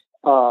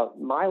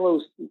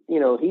 Milo's,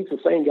 he's the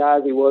same guy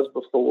as he was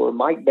before.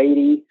 Mike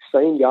Beatty,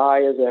 same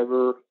guy as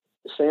ever.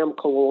 Sam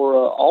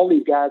Calora, all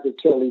these guys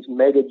that kill these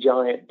mega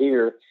giant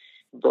deer.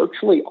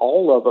 Virtually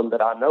all of them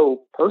that I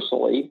know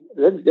personally,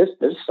 they're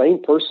the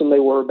same person they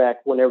were back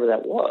whenever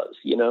that was,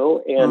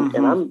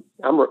 and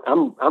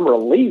I'm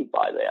relieved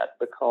by that,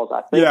 because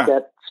I think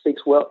that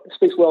speaks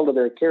well to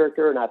their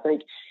character, and I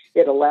think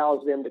it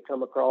allows them to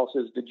come across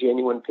as the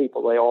genuine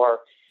people they are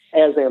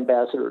as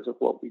ambassadors of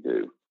what we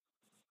do.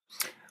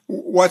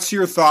 What's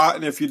your thought,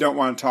 and if you don't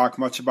want to talk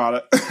much about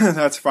it,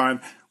 that's fine.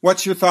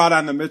 What's your thought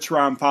on the Mitch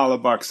Rompala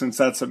buck, since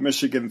that's a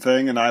Michigan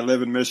thing and I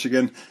live in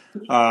Michigan?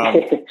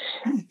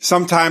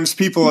 Sometimes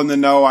people in the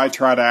know, I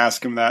try to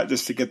ask them that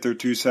just to get their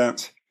 2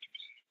 cents.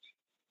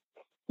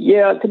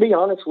 Yeah, to be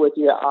honest with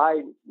you,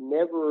 I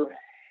never,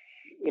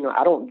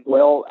 I don't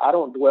dwell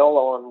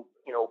on,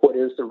 what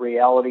is the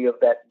reality of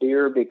that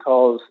deer,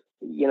 because,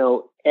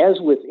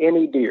 as with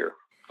any deer,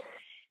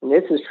 and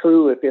this is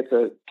true if it's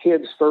a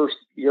kid's first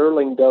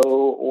yearling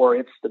doe or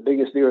it's the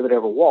biggest deer that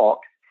ever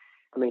walked,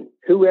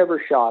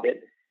 whoever shot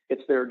it,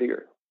 it's their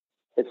deer.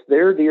 It's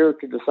their deer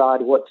to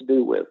decide what to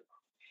do with.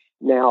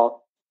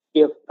 Now,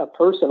 if a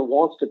person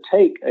wants to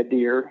take a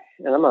deer,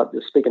 and I'm not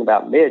just speaking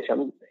about Mitch,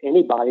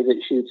 anybody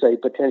that shoots a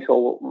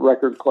potential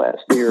record class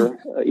deer,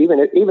 even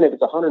if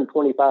it's a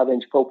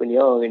 125-inch Pope and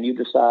Young, and you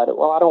decide,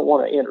 well, I don't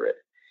want to enter it,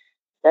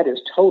 that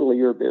is totally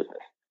your business.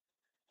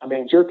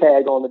 It's your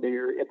tag on the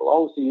deer. It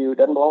belongs to you. It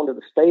doesn't belong to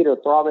the state or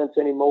province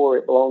anymore.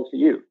 It belongs to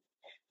you.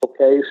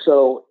 Okay,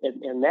 so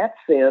in that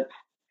sense,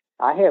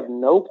 I have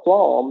no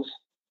qualms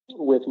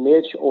with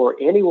Mitch or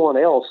anyone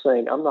else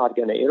saying, I'm not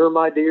going to enter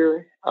my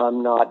deer.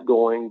 I'm not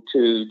going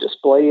to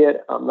display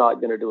it. I'm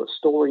not going to do a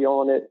story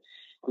on it.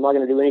 I'm not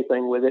going to do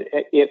anything with it.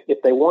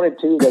 If they wanted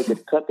to, they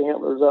could cut the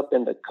antlers up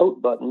into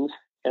coat buttons,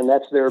 and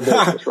that's their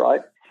business,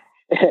 right?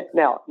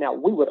 Now,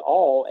 we would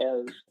all,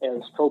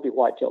 as trophy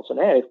whitetail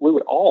fanatics, we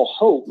would all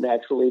hope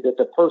naturally that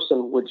the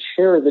person would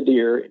share the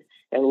deer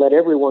and let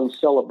everyone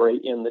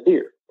celebrate in the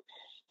deer.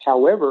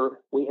 However,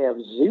 we have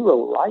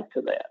zero right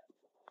to that.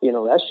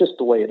 That's just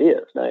the way it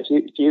is. Now, if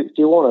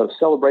you want to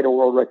celebrate a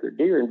world record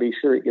deer and be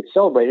sure it gets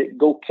celebrated,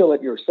 go kill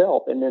it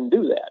yourself and then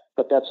do that.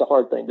 But that's a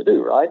hard thing to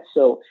do, right?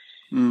 So,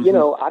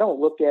 I don't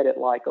look at it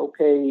like,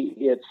 okay,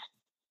 it's,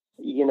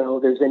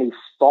 there's any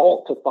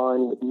fault to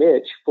find with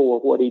Mitch for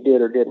what he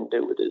did or didn't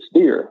do with his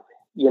deer.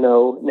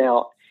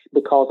 Now,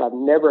 because I've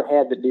never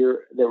had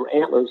the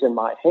antlers in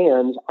my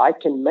hands, I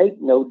can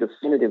make no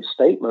definitive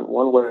statement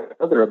one way or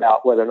another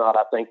about whether or not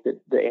I think that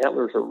the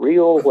antlers are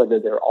real, whether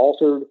they're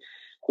altered,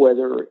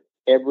 whether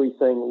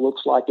everything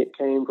looks like it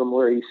came from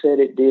where he said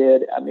it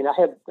did. I mean, I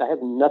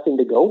have nothing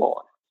to go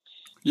on.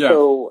 Yeah.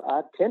 So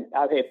I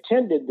have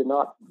tended to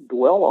not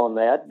dwell on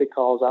that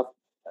because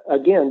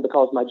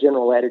my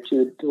general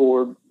attitude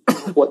toward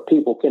what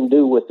people can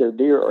do with their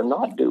deer or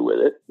not do with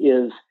it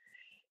is,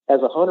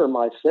 as a hunter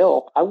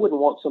myself, I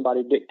wouldn't want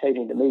somebody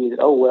dictating to me that,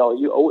 oh, well,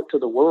 you owe it to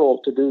the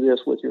world to do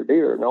this with your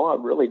deer. No,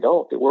 I really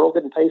don't. The world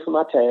didn't pay for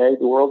my tag.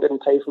 The world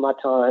didn't pay for my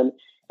time.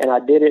 And I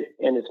did it,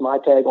 and it's my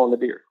tag on the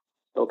deer.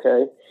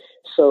 Okay?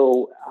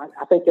 So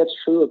I think that's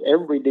true of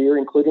every deer,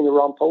 including the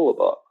Rompola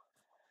buck.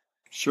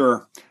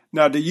 Sure.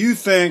 Now, do you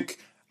think,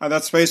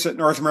 let's face it,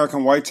 North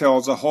American Whitetail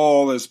as a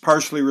whole is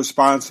partially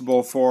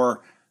responsible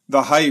for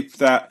the hype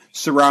that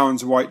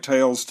surrounds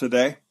whitetails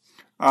today?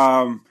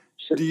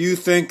 Sure. Do you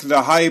think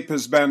the hype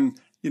has been,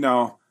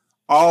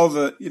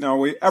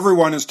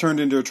 everyone has turned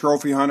into a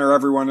trophy hunter.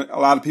 A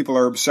lot of people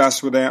are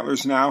obsessed with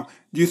antlers now.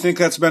 Do you think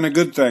that's been a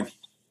good thing?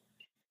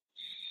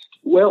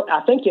 Well,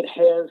 I think it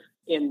has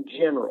in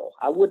general.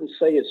 I wouldn't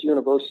say it's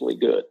universally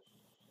good.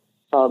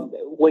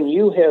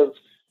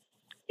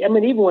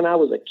 Even when I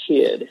was a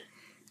kid,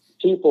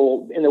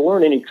 people, and there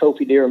weren't any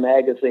trophy deer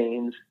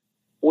magazines,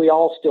 we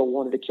all still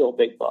wanted to kill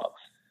big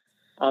bucks.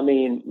 I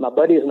mean, my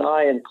buddies and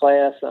I in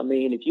class,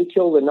 if you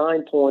killed a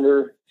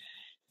 9-pointer,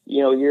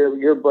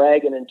 you're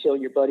bragging until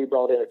your buddy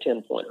brought in a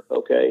 10-pointer,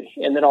 okay?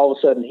 And then all of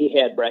a sudden he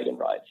had bragging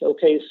rights.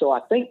 Okay, so I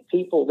think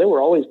there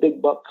were always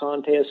big buck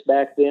contests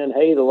back then.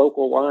 Hey, the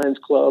local Lions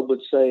Club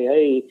would say,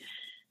 hey,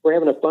 we're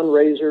having a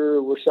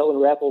fundraiser, we're selling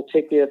raffle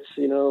tickets,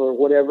 or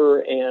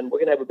whatever, and we're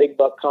going to have a big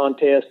buck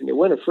contest, and you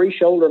win a free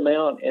shoulder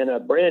mount and a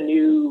brand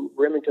new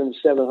Remington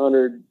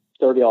 700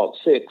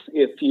 30-06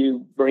 if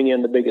you bring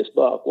in the biggest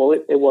buck. Well,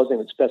 it wasn't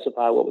even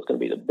specified what was going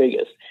to be the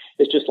biggest.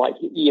 It's just like,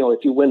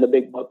 if you win the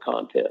big buck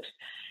contest,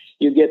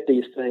 you get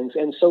these things.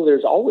 And so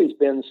there's always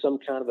been some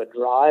kind of a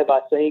drive, I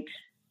think.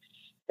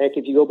 Heck,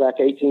 if you go back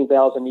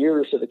 18,000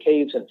 years to the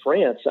caves in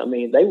France,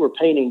 they were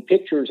painting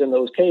pictures in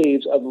those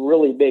caves of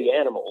really big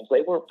animals.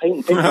 They weren't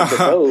painting pictures of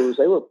those.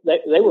 They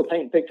were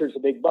painting pictures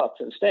of big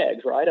bucks and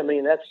stags, right?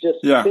 That's just,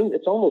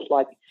 it's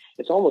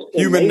almost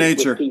human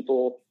nature.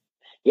 People.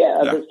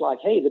 Yeah, it's like,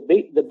 hey,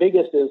 the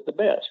biggest is the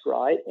best,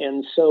 right?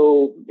 And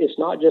so it's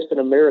not just an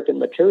American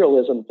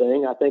materialism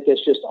thing. I think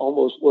it's just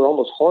we're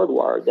almost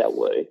hardwired that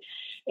way.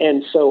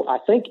 And so I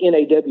think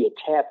NAW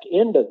tapped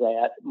into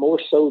that more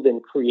so than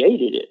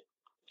created it.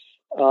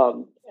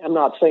 I'm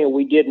not saying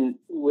we didn't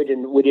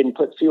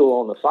put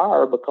fuel on the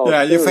fire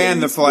because you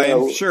fanned the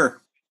flame,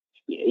 sure.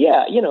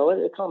 Yeah,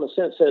 common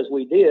sense says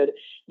we did,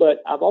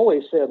 but I've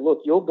always said,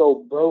 look, you'll go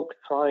broke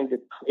trying to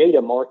create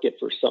a market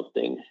for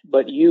something,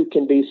 but you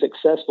can be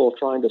successful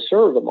trying to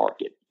serve a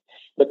market.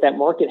 But that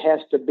market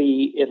has to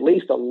be, at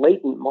least a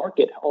latent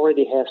market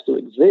already has to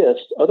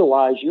exist.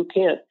 Otherwise, you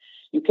can't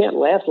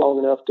last long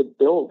enough to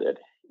build it,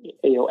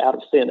 out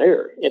of thin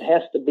air. It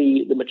has to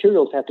be, the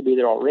materials have to be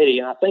there already.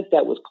 And I think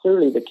that was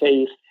clearly the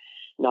case,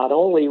 not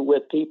only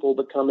with people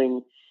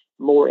becoming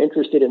more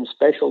interested in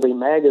specialty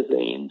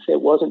magazines. It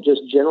wasn't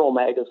just general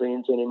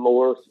magazines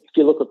anymore. If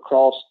you look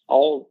across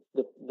all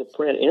the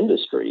print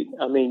industry,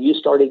 you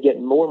started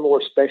getting more and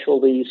more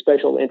special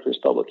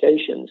interest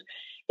publications.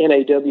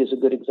 NAW is a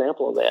good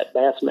example of that.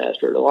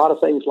 Bassmaster, a lot of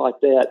things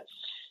like that.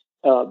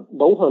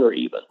 Bowhunter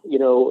even, a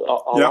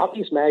lot of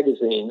these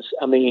magazines,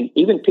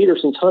 even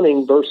Peterson's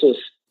Hunting versus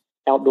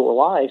Outdoor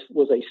Life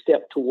was a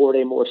step toward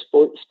a more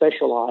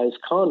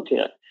specialized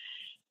content.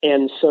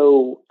 And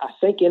so I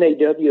think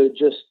NAW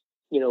just,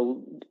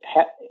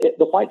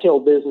 the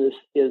whitetail business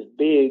is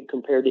big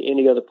compared to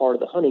any other part of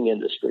the hunting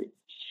industry.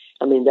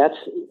 That's,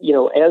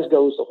 as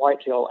goes the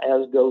whitetail,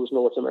 as goes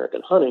North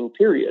American hunting,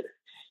 period.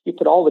 You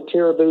put all the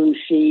caribou,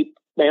 sheep,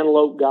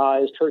 antelope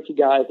guys, turkey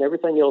guys, and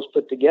everything else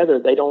put together,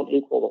 they don't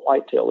equal the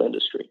whitetail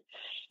industry.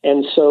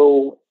 And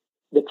so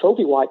the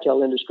trophy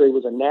whitetail industry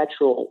was a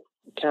natural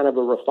kind of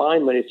a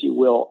refinement, if you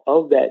will,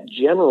 of that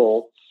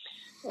general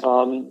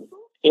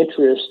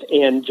interest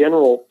and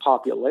general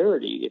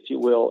popularity, if you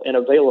will, and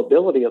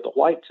availability of the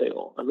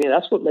whitetail.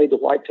 That's what made the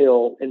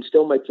whitetail and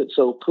still makes it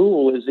so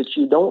cool, is that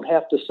you don't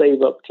have to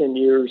save up 10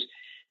 years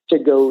to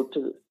go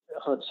to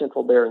hunt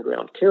central bearing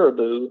ground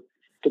caribou.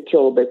 to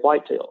kill a big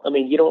whitetail. I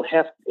mean, you don't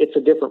have. It's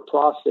a different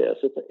process.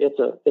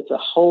 It's a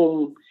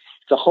home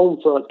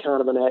front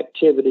kind of an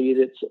activity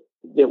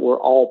that we're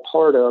all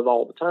part of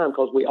all the time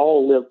because we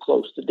all live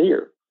close to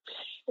deer.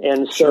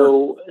 And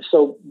so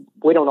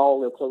we don't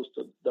all live close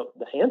to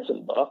the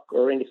Hanson buck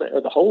or anything,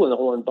 or the hole in the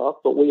horn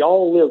buck, but we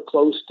all live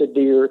close to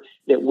deer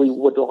that we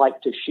would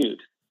like to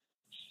shoot.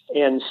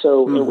 And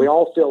so and we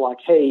all feel like,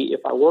 hey, if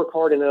I work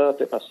hard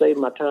enough, if I save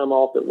my time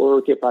off at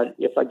work, if I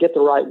get the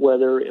right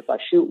weather, if I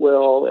shoot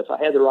well, if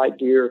I had the right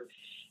deer,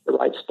 the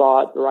right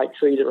spot, the right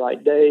tree, the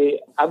right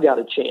day, I've got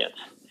a chance.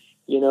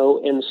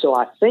 And so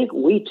I think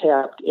we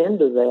tapped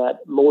into that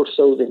more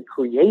so than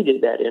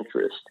created that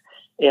interest.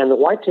 And the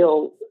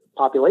whitetail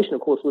population,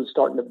 of course, was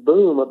starting to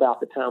boom about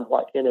the time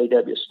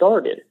NAW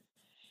started.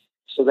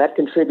 So that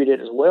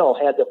contributed as well.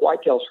 Had the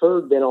whitetails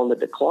herd been on the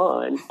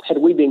decline, had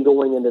we been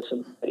going into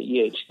some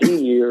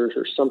EHD years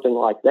or something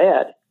like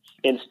that,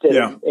 instead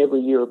of every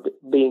year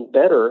being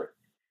better,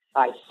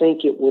 I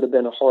think it would have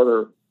been a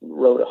harder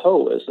row to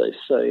hoe, as they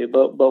say.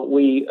 But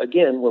we,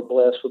 again, were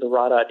blessed with the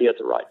right idea at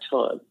the right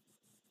time.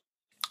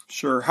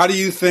 Sure. How do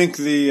you think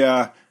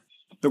the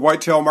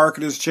whitetail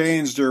market has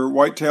changed, or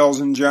whitetails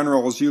in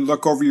general, as you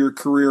look over your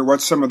career?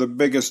 What's some of the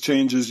biggest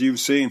changes you've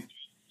seen?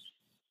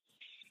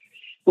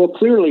 Well,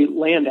 clearly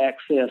land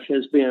access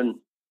has been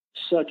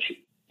such,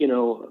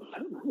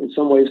 in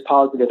some ways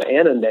positive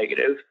and a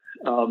negative.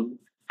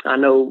 I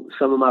know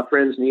some of my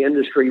friends in the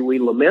industry, we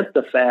lament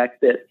the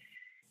fact that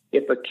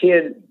if a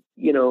kid,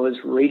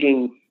 is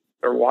reading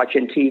or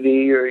watching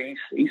TV, or he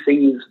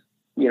sees,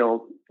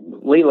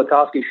 Lee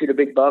Lakowski shoot a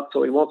big buck,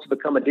 so he wants to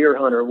become a deer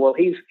hunter. Well,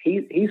 he's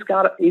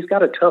got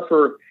a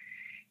tougher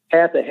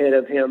path ahead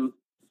of him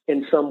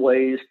in some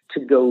ways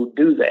to go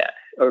do that,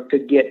 or to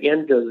get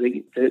into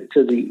the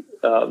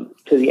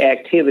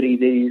activity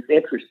that he's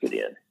interested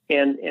in.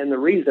 And the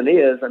reason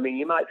is, I mean,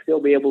 you might still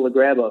be able to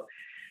grab a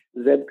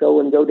Zebco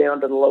and go down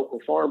to the local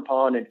farm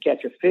pond and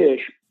catch a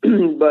fish,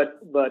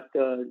 but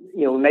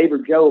neighbor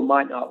Joe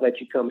might not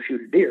let you come shoot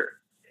a deer,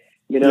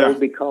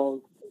 because.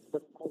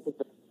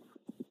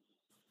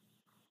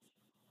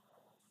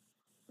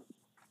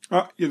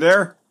 Oh, you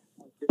there?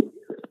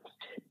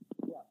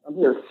 Yeah, I'm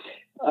here.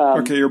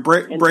 Okay, you're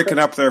breaking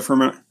up there for a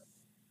minute.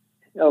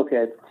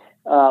 Okay.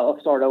 I'll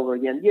start over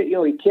again.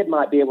 A kid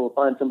might be able to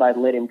find somebody to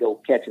let him go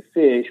catch a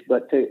fish,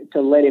 but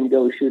to let him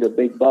go shoot a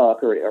big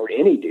buck or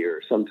any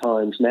deer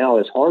sometimes now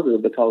is harder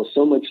because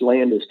so much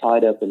land is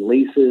tied up in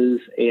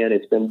leases and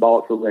it's been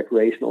bought for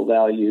recreational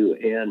value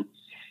and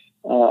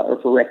or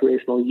for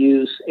recreational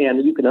use.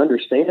 And you can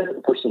understand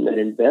the person that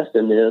invests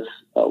in this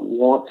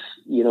wants,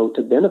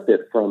 to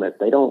benefit from it.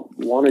 They don't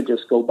want to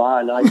just go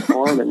buy a nice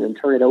farm and then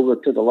turn it over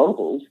to the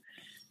locals.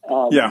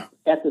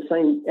 At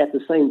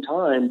the same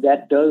time,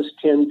 that does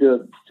tend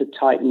to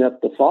tighten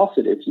up the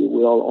faucet, if you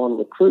will, on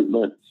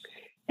recruitment.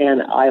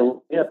 And I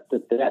admit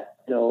that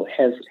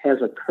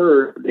has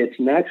occurred. It's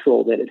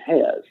natural that it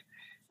has.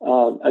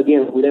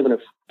 Again, we live in a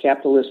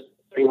capitalist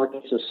free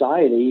market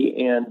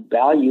society, and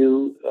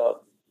value.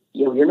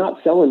 You're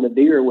not selling the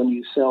deer when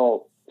you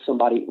sell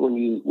somebody when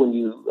you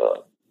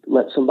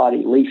let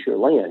somebody lease your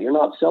land. You're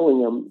not selling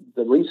them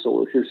the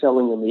resource. You're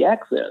selling them the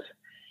access.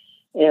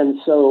 And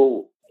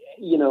so,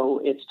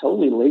 it's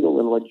totally legal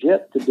and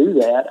legit to do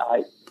that.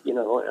 I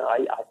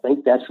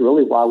think that's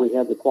really why we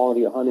have the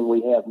quality of hunting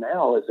we have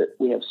now, is that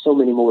we have so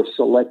many more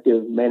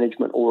selective,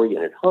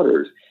 management-oriented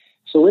hunters.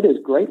 So it has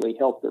greatly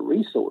helped the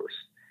resource.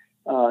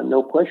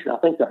 No question. I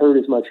think the herd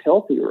is much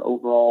healthier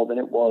overall than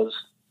it was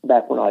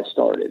back when I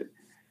started.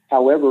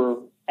 However,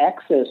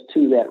 access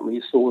to that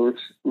resource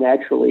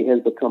naturally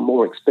has become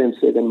more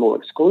expensive and more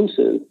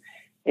exclusive.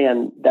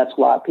 And that's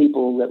why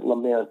people that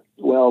lament,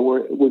 well,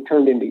 we're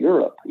turned into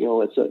Europe.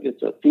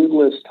 It's a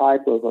feudalist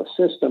type of a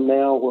system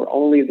now where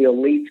only the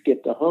elites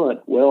get to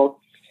hunt. Well,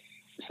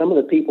 some of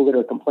the people that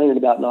are complaining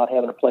about not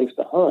having a place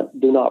to hunt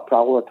do not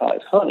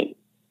prioritize hunting.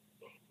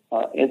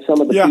 And some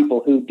of the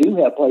people who do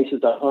have places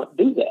to hunt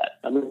do that.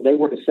 I mean, they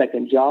work a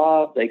second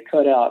job. They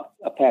cut out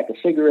a pack of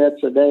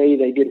cigarettes a day.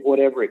 They did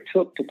whatever it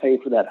took to pay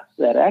for that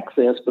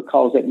access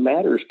because it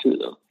matters to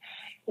them.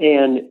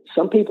 And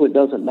some people, it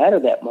doesn't matter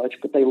that much,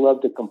 but they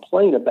love to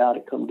complain about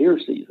it come deer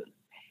season.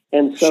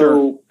 And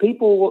so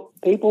people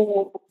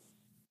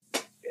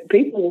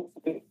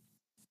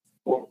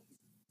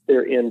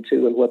they're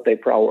into and what they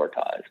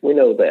prioritize. We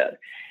know that.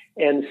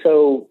 And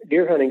so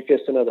deer hunting is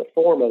just another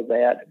form of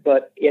that,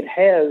 but it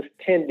has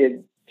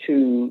tended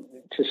to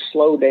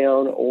slow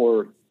down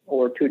or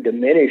to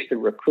diminish the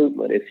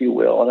recruitment, if you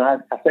will. And I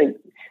think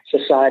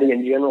society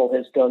in general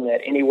has done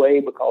that anyway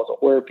because of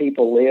where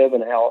people live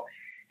and how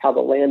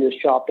the land is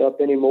chopped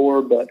up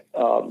anymore. But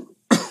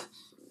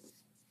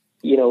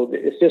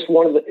it's just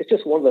one of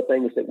the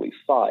things that we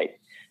fight.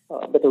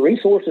 But the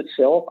resource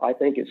itself, I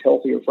think, is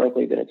healthier,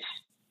 frankly, than it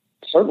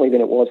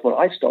was when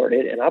I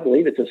started, and I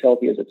believe it's as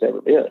healthy as it's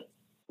ever been.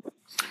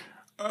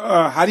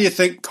 How do you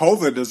think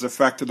COVID has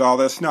affected all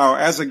this? Now,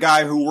 as a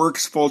guy who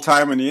works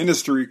full-time in the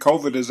industry,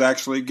 COVID has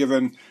actually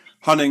given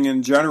hunting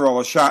in general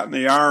a shot in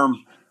the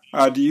arm.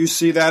 Do you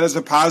see that as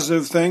a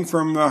positive thing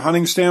from a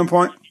hunting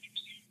standpoint?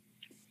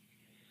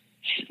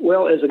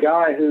 Well, as a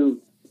guy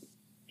who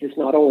has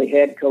not only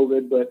had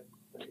COVID, but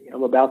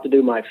I'm about to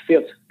do my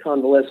 5th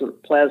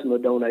convalescent plasma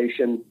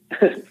donation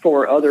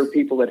for other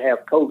people that have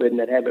COVID and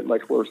that have it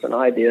much worse than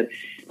I did.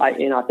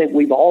 And I think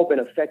we've all been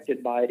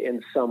affected by it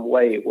in some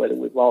way, whether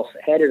we've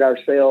had it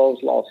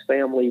ourselves, lost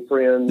family,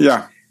 friends,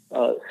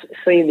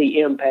 seen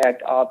the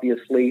impact,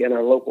 obviously, in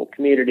our local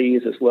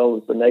communities as well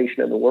as the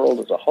nation and the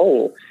world as a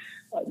whole.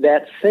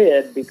 That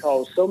said,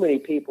 because so many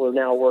people are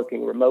now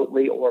working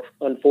remotely or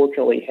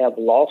unfortunately have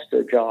lost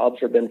their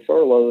jobs or been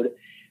furloughed,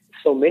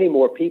 so many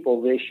more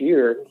people this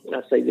year, and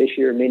I say this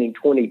year meaning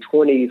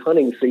 2020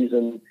 hunting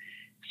season,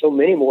 so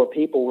many more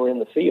people were in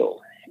the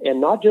field. And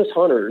not just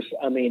hunters.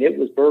 I mean, it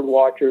was bird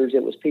watchers.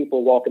 It was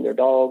people walking their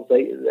dogs.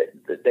 They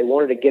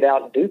wanted to get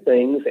out and do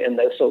things, and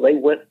so they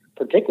went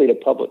particularly to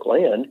public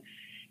land.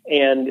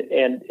 And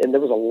there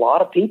was a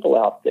lot of people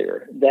out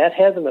there. That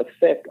has an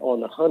effect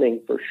on the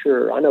hunting for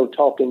sure. I know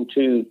talking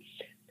to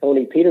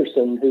Tony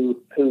Peterson,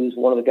 who's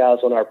one of the guys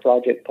on our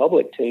Project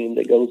Public team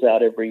that goes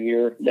out every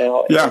year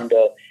now and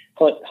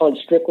hunts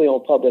strictly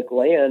on public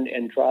land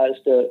and tries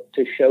to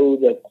show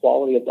the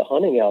quality of the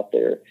hunting out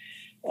there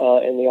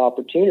and the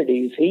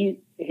opportunities.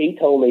 He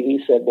told me, he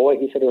said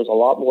there was a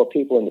lot more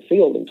people in the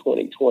field in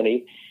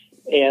 2020.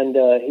 And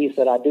he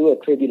said, I do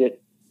attribute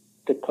it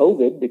to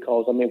COVID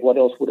because, I mean, what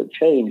else would have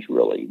changed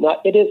really?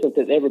 It isn't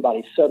that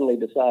everybody suddenly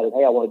decided,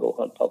 hey, I want to go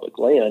hunt public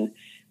land.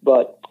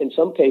 But in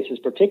some cases,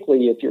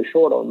 particularly if you're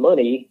short on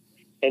money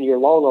and you're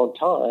long on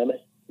time,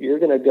 you're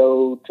going to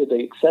go to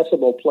the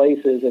accessible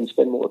places and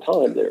spend more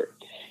time there.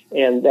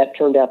 And that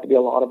turned out to be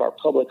a lot of our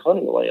public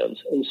hunting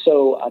lands. And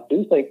so I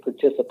do think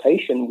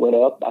participation went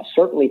up. I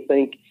certainly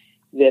think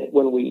that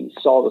when we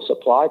saw the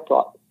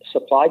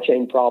supply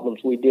chain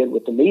problems we did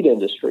with the meat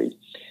industry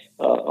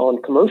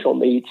on commercial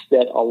meats,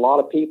 that a lot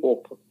of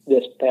people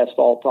this past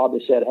fall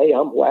probably said, hey,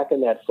 I'm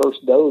whacking that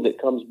first doe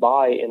that comes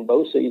by in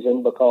bow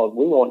season because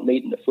we want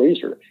meat in the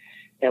freezer.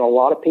 And a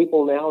lot of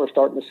people now are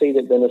starting to see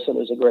that venison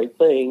is a great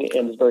thing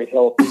and is very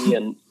healthy.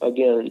 And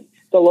again,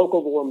 the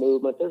locavore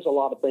movement, there's a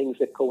lot of things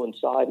that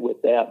coincide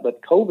with that.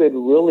 But COVID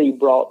really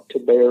brought to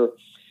bear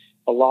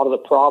a lot of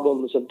the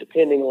problems of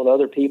depending on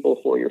other people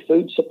for your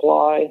food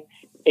supply.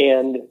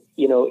 And,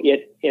 you know,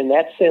 in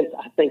that sense,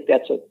 I think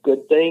that's a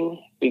good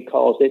thing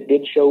because it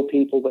did show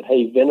people that,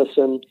 hey,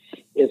 venison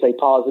is a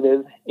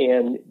positive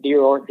and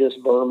deer aren't just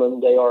vermin.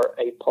 They are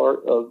a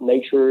part of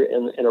nature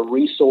and a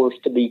resource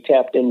to be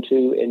tapped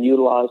into and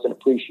utilized and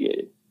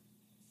appreciated.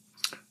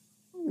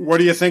 What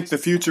do you think the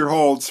future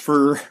holds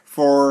for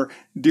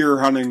deer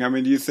hunting? I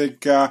mean, do you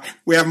think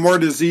we have more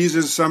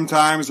diseases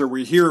sometimes, or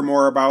we hear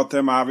more about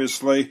them,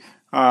 obviously,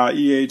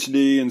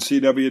 EHD and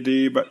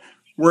CWD, but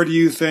where do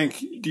you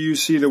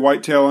see the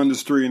whitetail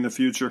industry in the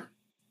future?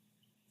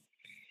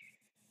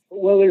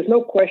 Well, there's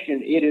no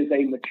question it is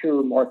a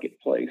mature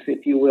marketplace,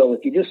 if you will.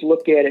 If you just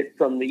look at it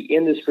from the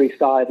industry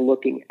side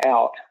looking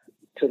out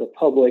to the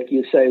public,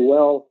 you say,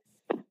 well,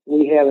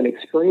 we have an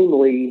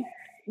extremely,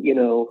 you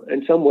know,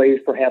 in some ways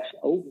perhaps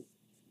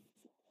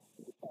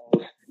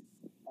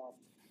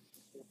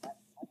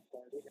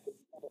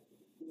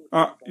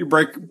you're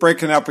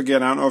breaking up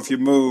again. I don't know if you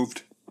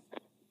moved.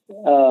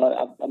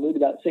 I moved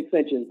about 6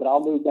 inches, but I'll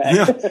move back.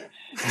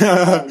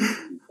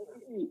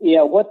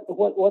 Yeah.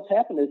 What's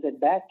happened is that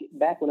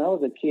back when I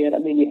was a kid, I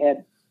mean, you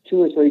had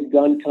 2 or 3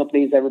 gun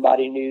companies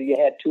everybody knew. You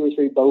had 2 or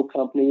 3 bow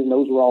companies, and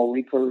those were all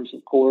recurs,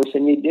 of course.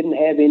 And you didn't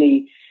have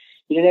any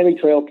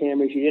trail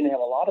cameras. You didn't have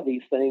a lot of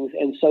these things.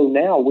 And so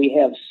now we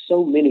have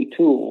so many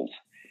tools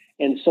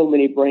and so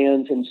many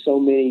brands and so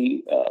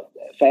many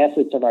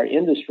facets of our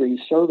industry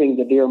serving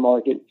the deer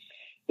market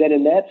that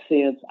in that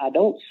sense, I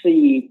don't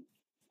see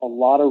a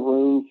lot of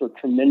room for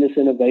tremendous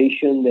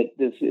innovation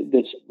that's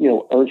you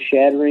know,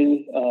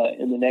 earth-shattering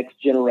in the next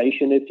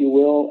generation, if you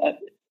will.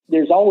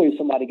 There's always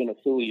somebody going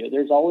to fool you.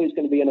 There's always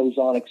going to be an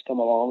ozonics come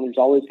along. There's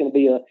always going to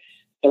be a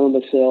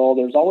thermocell.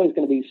 There's always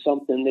going to be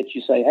something that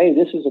you say, hey,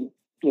 this is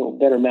a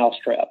better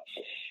mousetrap.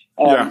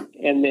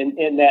 And then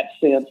in that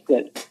sense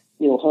that,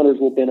 you know, hunters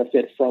will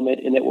benefit from it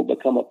and it will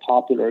become a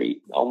popular,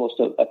 almost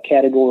a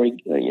category,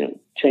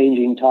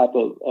 changing type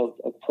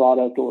of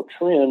product or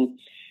trend.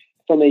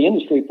 From the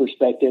industry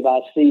perspective,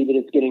 I see that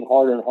it's getting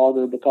harder and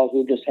harder because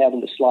we're just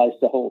having to slice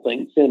the whole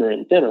thing thinner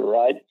and thinner,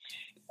 right?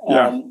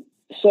 Yeah.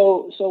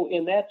 So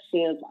in that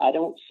sense, I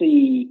don't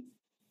see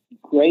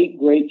great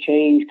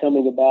change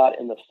coming about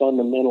in the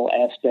fundamental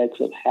aspects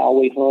of how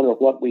we hunt or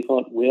what we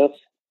hunt with.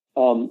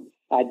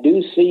 I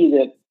do see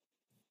that,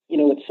 you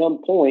know, at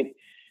some point,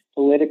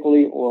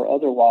 politically or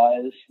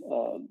otherwise,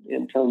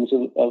 in terms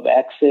of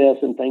access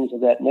and things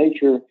of that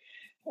nature,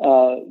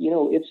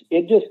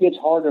 it just gets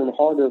harder and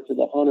harder for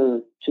the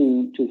hunter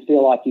to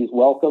feel like he's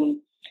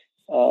welcome.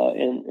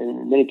 And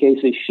in many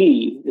cases,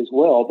 she as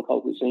well,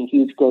 because we're seeing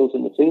huge growth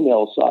in the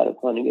female side of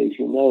hunting, as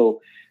you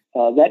know.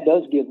 That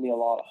does give me a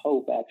lot of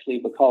hope, actually,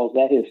 because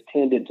that has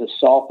tended to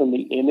soften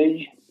the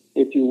image,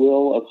 if you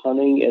will, of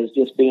hunting as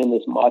just being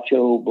this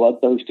macho,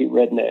 bloodthirsty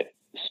redneck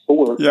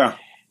sport. Yeah.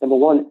 Number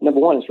one,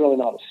 it's really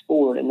not a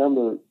sport. And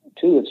number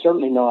two, it's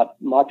certainly not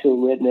macho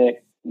redneck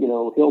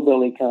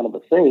hillbilly kind of a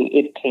thing.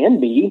 It can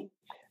be.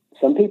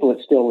 Some people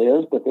it still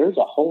is, but there's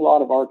a whole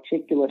lot of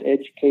articulate,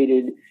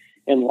 educated,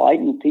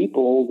 enlightened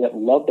people that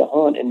love to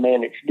hunt and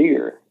manage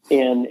deer.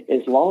 And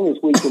as long as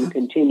we can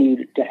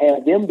continue to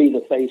have them be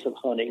the face of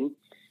hunting,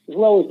 as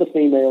well as the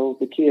females,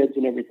 the kids,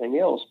 and everything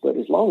else, but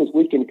as long as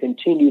we can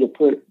continue to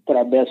put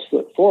our best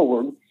foot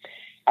forward,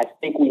 I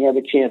think we have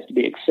a chance to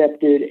be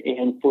accepted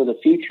and for the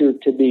future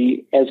to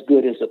be as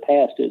good as the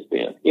past has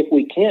been. If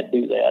we can't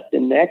do that,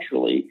 then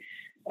naturally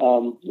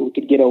we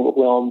could get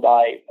overwhelmed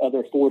by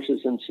other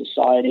forces in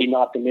society,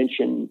 not to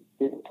mention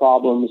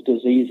problems,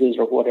 diseases,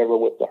 or whatever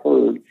with the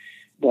herd.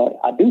 But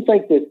I do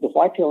think that the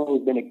whitetail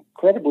has been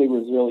incredibly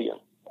resilient.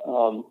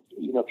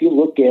 If you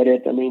look at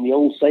it, I mean, the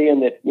old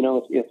saying that,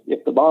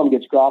 if the bomb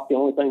gets dropped, the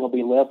only thing will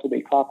be left will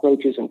be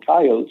cockroaches and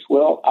coyotes.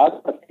 Well, I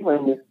have a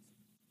feeling that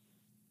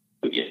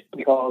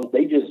because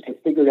they just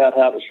have figured out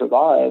how to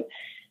survive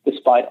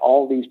despite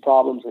all these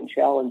problems and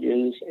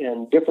challenges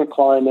and different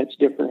climates,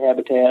 different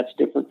habitats,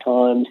 different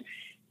times.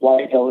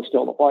 Whitetail is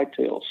still the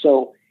whitetail.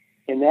 So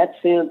in that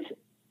sense,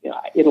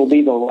 it'll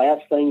be the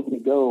last thing to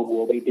go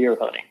will be deer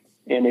hunting.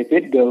 And if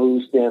it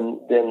goes, then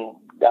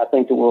I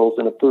think the world's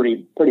in a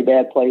pretty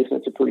bad place, and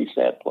it's a pretty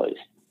sad place.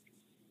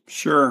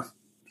 Sure.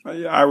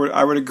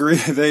 I would agree.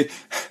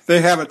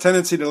 They have a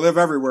tendency to live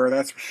everywhere,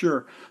 that's for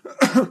sure.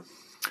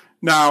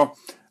 Now,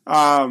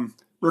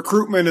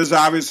 recruitment is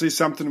obviously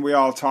something we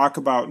all talk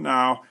about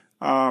now.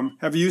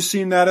 Have you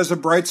seen that as a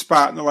bright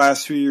spot in the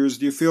last few years?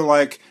 Do you feel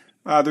like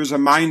there's a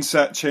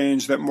mindset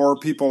change that more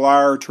people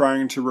are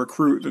trying to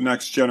recruit the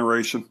next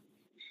generation?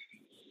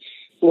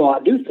 Well, I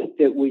do think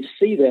that we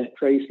see that,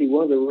 Tracy.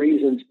 One of the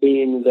reasons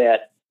being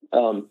that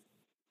the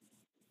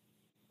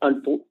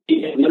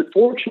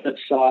unfortunate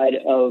side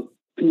of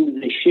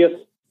the shift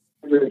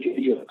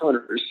of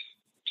hunters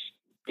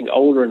being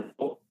older and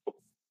older.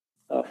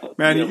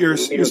 Man, you're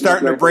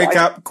starting to break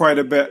up quite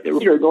a bit. The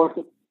reader of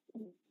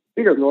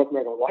North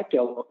American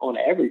Whitetail, on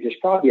average, is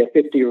probably a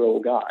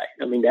 50-year-old guy.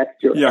 I mean, that's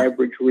your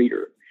average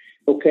reader.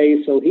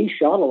 Okay, so he's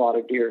shot a lot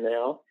of deer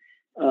now.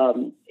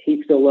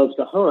 He still loves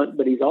to hunt,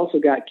 but he's also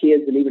got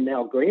kids and even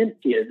now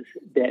grandkids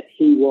that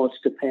he wants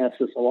to pass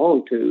this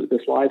along to,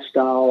 this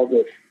lifestyle,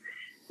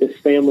 this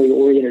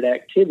family-oriented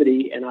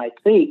activity. And I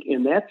think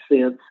in that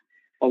sense,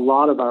 a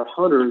lot of our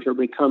hunters are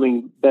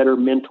becoming better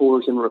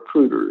mentors and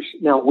recruiters.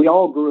 Now, we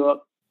all grew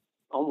up,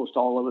 almost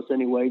all of us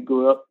anyway,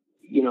 grew up,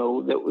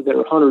 that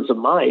are hunters of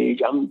my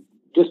age. I'm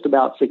just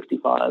about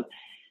 65.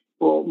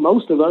 Well,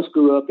 most of us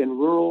grew up in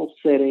rural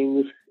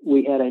settings.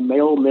 We had a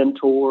male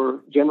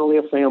mentor, generally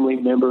a family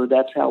member.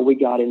 That's how we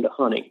got into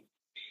hunting.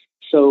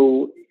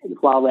 So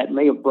while that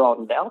may have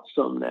broadened out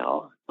some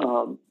now,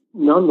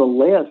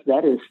 nonetheless,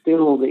 that is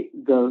still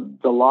the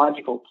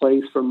logical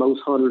place for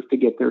most hunters to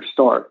get their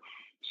start.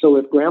 So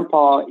if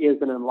Grandpa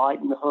is an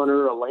enlightened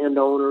hunter, a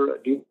landowner,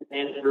 a deer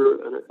manager,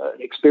 an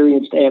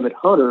experienced avid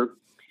hunter,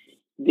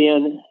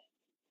 then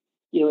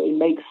it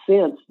makes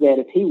sense that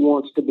if he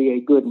wants to be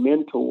a good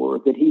mentor,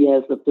 that he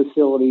has the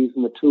facilities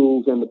and the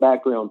tools and the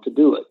background to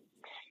do it.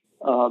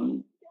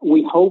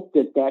 We hope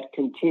that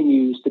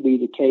continues to be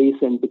the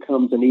case and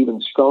becomes an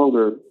even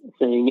stronger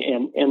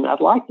thing. And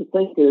I'd like to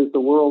think that as the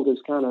world has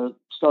kind of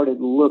started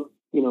to look,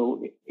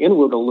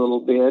 inward a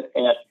little bit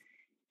at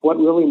what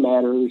really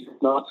matters,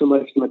 not so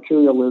much the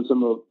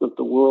materialism of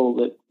the world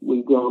that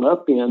we've grown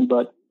up in,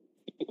 but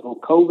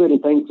COVID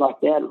and things like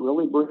that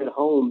really bring it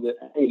home that,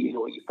 hey,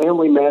 your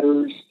family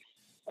matters,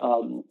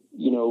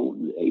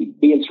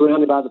 being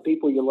surrounded by the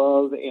people you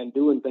love and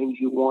doing things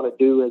you want to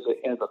do as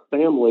a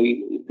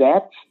family,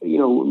 that's,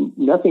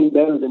 nothing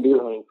better than deer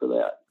hunting for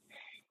that.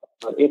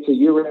 It's a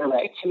year-round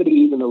activity,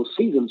 even though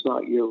season's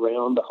not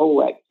year-round. The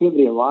whole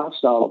activity and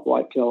lifestyle of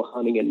whitetail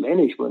hunting and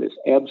management is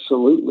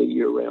absolutely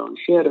year-round.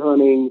 Shed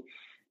hunting,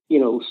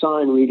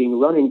 sign reading,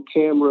 running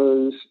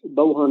cameras,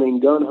 bow hunting,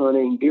 gun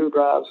hunting, deer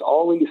drives,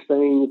 all these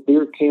things,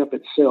 deer camp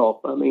itself.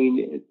 I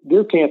mean,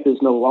 deer camp is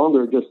no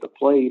longer just a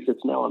place.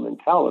 It's now a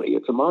mentality.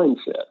 It's a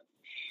mindset.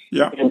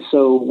 Yeah. And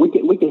so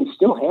we can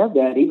still have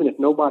that even if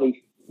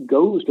nobody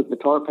goes to the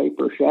tar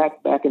paper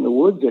shack back in the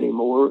woods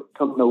anymore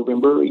come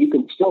November. You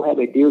can still have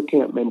a deer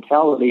camp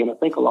mentality, and I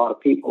think a lot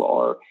of people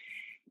are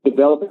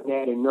developing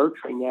that and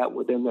nurturing that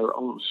within their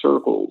own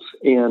circles.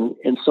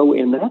 And so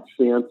in that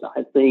sense,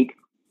 I think,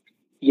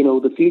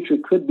 the future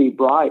could be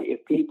bright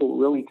if people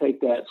really take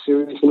that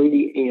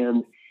seriously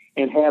and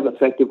have an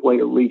effective way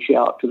to reach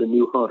out to the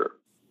new hunter.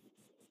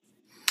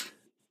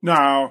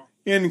 Now,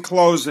 in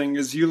closing,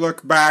 as you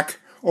look back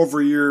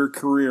over your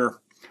career,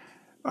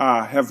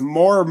 have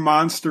more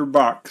monster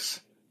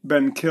bucks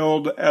been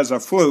killed as a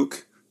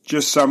fluke,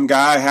 just some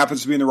guy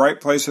happens to be in the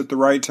right place at the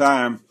right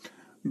time,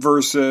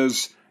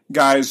 versus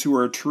guys who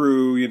are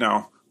true,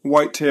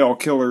 whitetail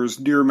killers,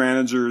 deer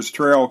managers,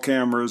 trail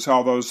cameras,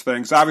 all those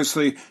things?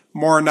 Obviously,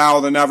 more now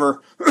than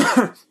ever,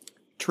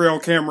 trail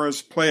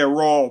cameras play a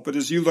role. But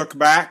as you look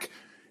back,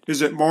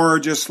 is it more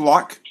just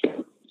luck?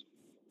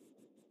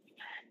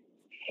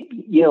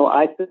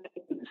 I think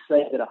to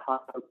say that a higher...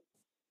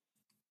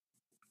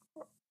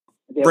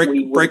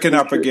 Breaking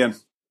up again.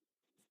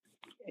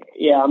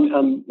 Yeah,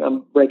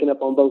 I'm breaking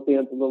up on both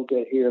ends a little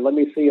bit here. Let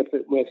me see if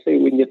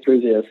we can get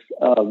through this.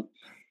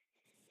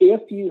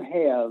 If you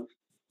have,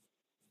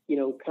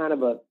 kind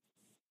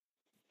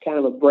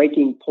of a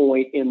breaking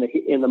point in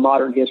the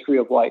modern history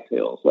of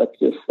whitetails, let's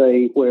just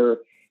say, where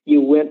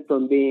you went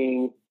from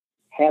being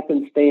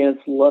happenstance,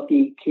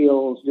 lucky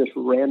kills, just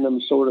random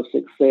sort of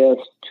success,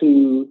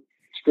 to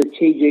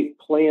strategic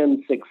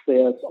planned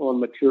success on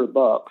mature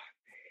bucks.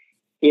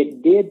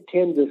 It did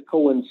tend to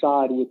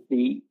coincide with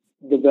the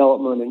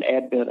development and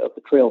advent of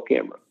the trail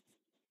camera.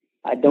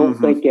 I don't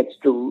think it's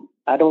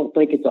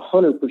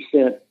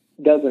 100%.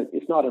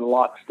 It's not in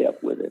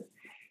lockstep with it,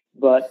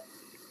 but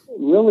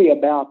really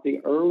about the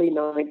early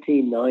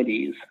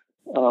 1990s,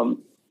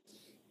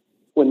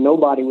 when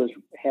nobody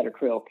had a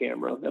trail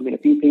camera. I mean, a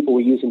few people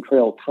were using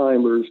trail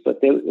timers,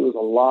 but there was a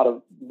lot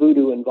of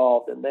voodoo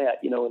involved in that,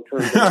 in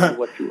terms of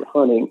what you were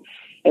hunting,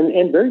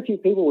 and very few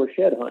people were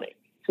shed hunting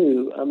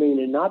too. I mean,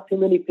 and not too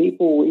many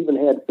people even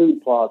had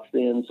food plots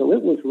then, so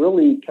it was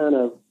really kind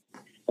of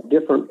a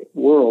different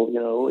world,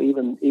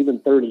 even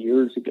 30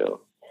 years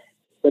ago.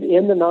 But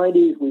in the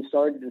 90s, we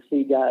started to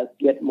see guys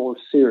get more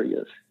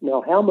serious.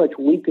 Now, how much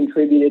we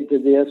contributed to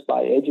this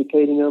by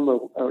educating them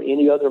or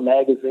any other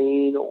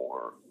magazine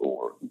or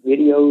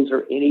videos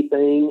or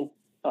anything,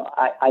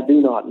 I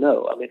do not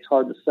know. I mean, it's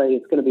hard to say.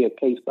 It's going to be a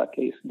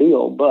case-by-case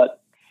deal. But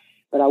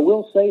I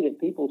will say that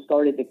people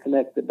started to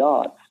connect the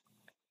dots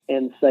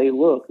and say,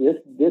 look, this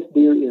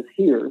deer is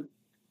here.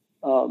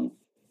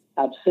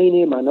 I've seen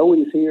him. I know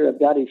he's here. I've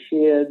got his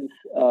sheds.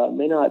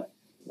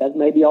 That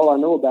may be all I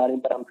know about him,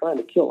 but I'm trying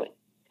to kill him.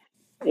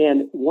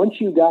 And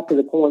once you got to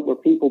the point where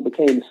people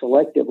became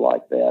selective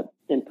like that,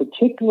 and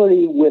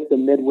particularly with the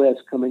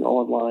Midwest coming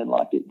online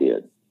like it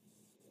did,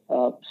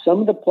 some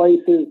of the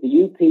places,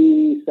 the UP,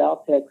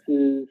 South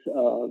Texas,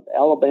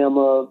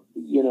 Alabama,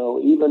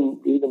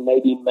 even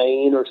maybe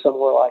Maine or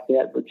somewhere like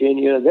that,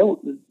 Virginia, there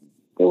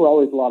were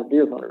always a lot of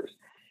deer hunters.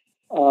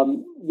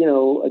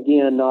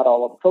 Again, not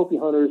all of them trophy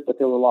hunters, but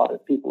there were a lot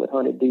of people that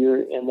hunted deer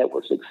and that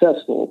were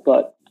successful.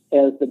 But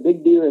as the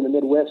big deer in the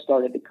Midwest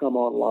started to come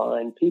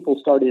online, people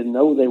started to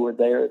know they were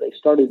there. They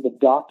started to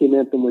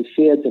document them with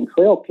sheds and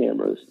trail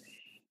cameras.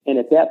 And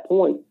at that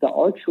point, the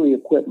archery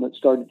equipment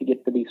started to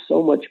get to be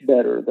so much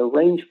better. The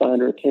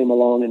rangefinder came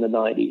along in the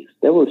 90s.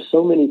 There were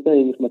so many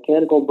things,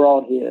 mechanical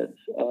broadheads,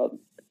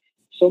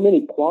 so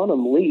many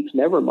quantum leaps,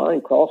 never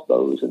mind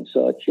crossbows and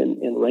such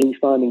and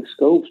range-finding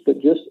scopes, but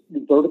just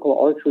vertical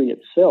archery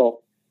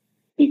itself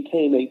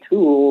became a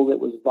tool that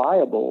was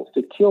viable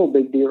to kill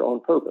big deer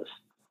on purpose.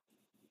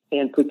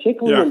 And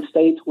particularly in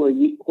states where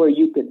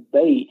you could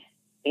bait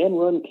and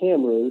run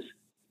cameras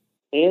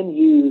and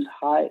use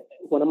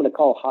what I'm going to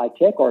call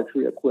high-tech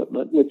archery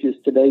equipment, which is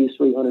today's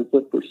 300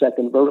 foot per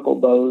second vertical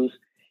bows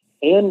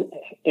and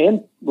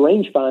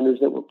rangefinders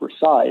that were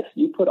precise.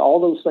 You put all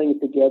those things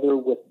together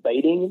with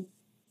baiting,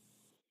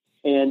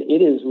 and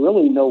it is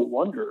really no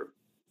wonder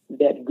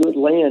that good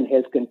land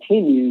has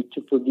continued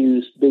to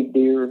produce big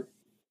deer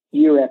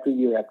year after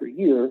year after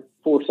year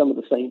for some of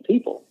the same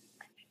people.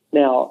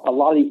 Now, a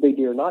lot of these big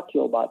deer are not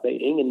killed by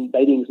baiting, and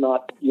baiting is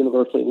not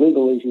universally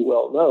legal, as you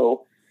well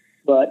know.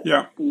 But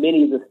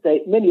many of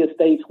the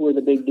states where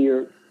the big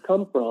deer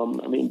come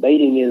from, I mean,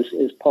 baiting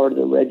is part of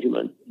the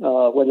regimen.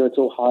 Whether it's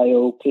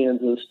Ohio,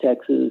 Kansas,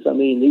 Texas,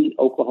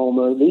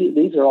 Oklahoma,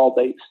 these are all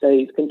bait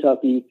states.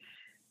 Kentucky,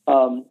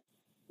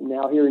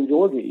 now here in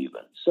Georgia,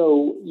 even.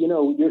 So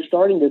you're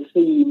starting to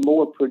see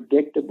more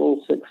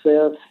predictable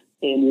success,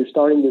 and you're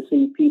starting to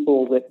see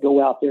people that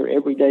go out there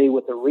every day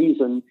with a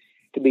reason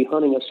to be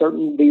hunting a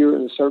certain deer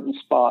in a certain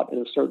spot at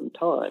a certain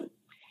time.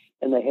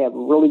 And they have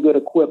really good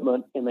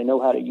equipment and they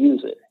know how to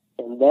use it.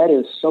 And that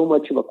is so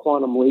much of a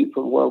quantum leap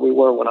from where we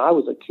were when I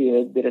was a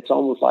kid that it's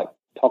almost like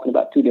talking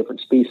about two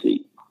different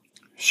species.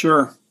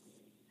 Sure.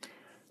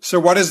 So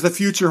what does the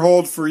future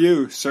hold for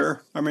you,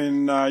 sir? I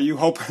mean, you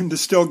hoping to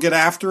still get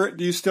after it?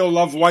 Do you still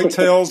love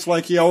whitetails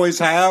like you always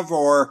have?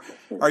 Or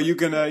are you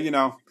going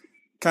to,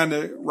 kind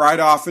of ride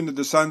off into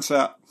the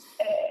sunset?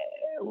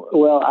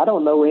 Well, I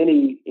don't know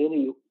any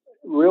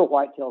real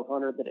whitetail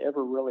hunter that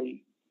ever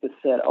really just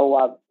said, "Oh,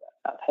 I've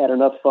had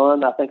enough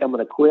fun. I think I'm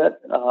going to quit."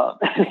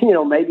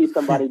 Maybe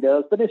somebody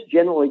does, but it's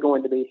generally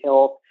going to be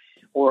health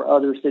or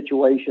other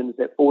situations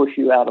that force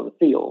you out of the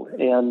field.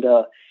 And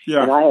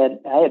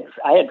I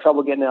had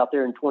trouble getting out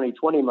there in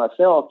 2020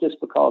 myself, just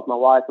because my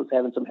wife was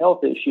having some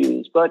health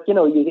issues. But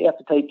you have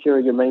to take care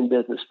of your main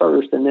business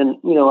first, and then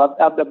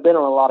I've been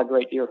on a lot of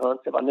great deer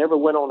hunts. If I never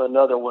went on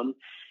another one,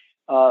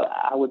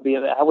 I would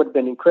have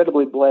been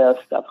incredibly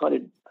blessed. I've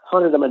hunted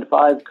them in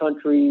 5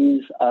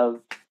 countries. I've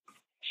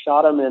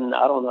shot them in,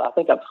 I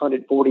think I've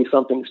hunted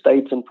 40-something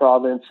states and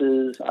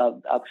provinces.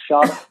 I've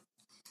shot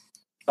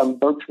them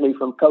virtually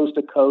from coast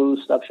to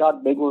coast. I've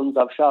shot big ones.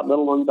 I've shot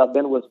little ones. I've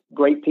been with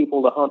great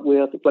people to hunt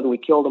with, whether we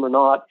killed them or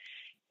not.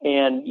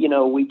 And,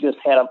 we just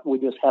had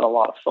a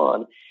lot of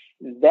fun.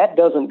 That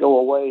doesn't go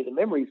away. The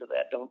memories of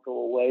that don't go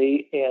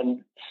away.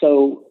 And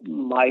so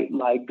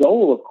my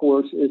goal, of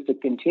course, is to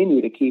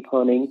continue to keep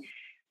hunting.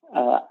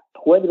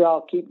 Whether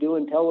I'll keep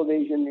doing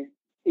television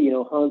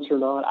hunts or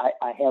not,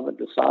 I haven't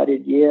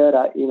decided yet.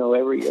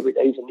 Every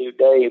day's a new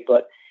day,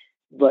 but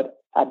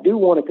I do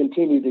want to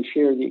continue to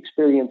share the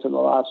experience and the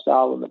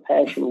lifestyle and the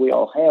passion we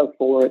all have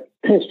for it.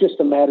 It's just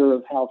a matter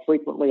of how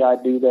frequently I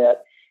do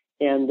that.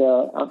 And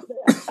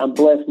I'm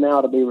blessed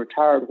now to be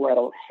retired where I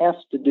don't have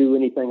to do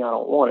anything I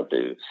don't want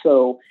to do.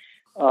 So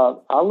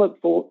I look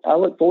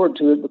forward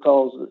to it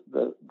because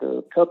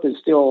the cup is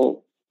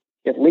still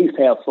at least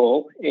half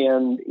full,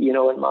 and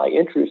my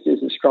interest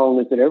is as strong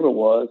as it ever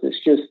was. It's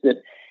just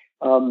that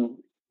I'm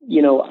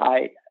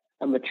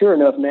mature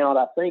enough now,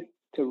 I think,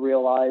 to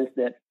realize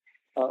that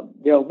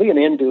there'll be an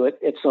end to it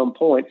at some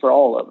point for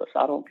all of us.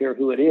 I don't care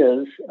who it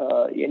is.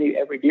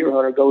 Every deer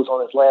hunter goes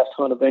on his last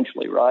hunt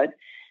eventually, right?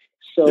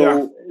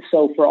 So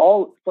for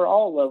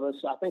all of us,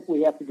 I think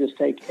we have to just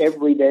take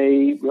every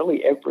day,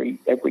 really every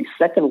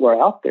second we're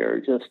out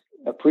there, just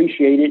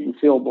appreciate it and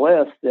feel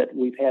blessed that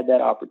we've had that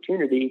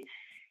opportunity.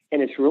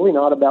 And it's really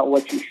not about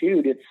what you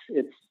shoot.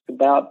 It's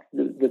about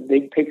the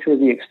big picture of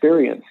the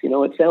experience.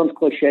 It sounds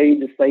cliched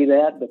to say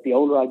that, but the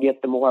older I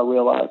get, the more I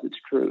realize it's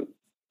true.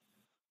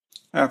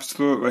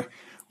 Absolutely.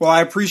 Well,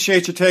 I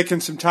appreciate you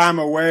taking some time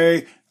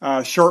away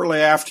shortly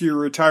after your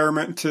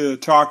retirement to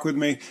talk with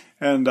me,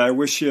 and I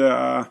wish you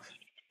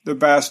the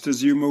best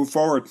as you move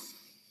forward.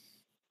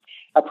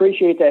 I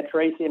appreciate that,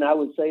 Tracy, and I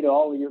would say to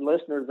all of your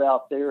listeners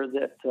out there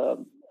that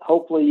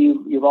hopefully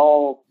you've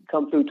all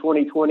come through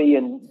 2020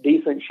 in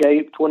decent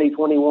shape.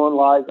 2021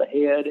 lies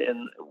ahead,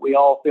 and we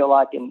all feel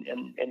like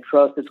and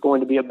trust it's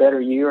going to be a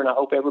better year, and I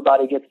hope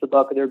everybody gets the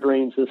buck of their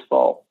dreams this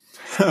fall.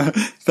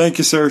 Thank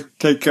you, sir.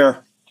 Take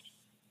care.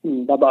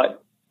 Bye-bye.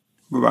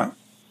 Bye-bye.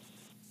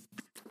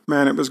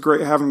 Man, it was great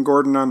having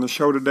Gordon on the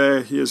show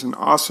today. He is an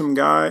awesome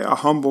guy, a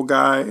humble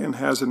guy, and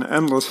has an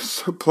endless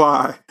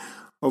supply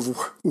of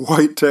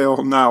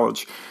whitetail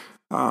knowledge.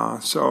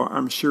 So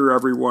I'm sure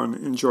everyone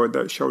enjoyed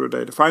that show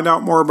today. To find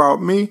out more about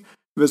me,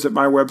 visit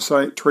my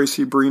website,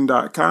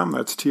 tracybreen.com.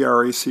 That's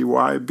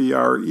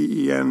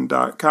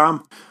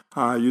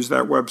TracyBreen.com. Use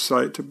that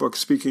website to book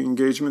speaking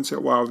engagements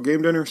at wild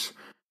game dinners.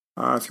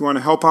 If you want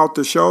to help out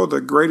the show,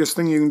 the greatest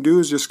thing you can do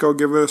is just go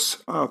give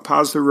us a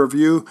positive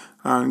review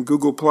on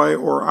Google Play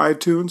or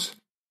iTunes.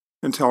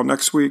 Until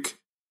next week,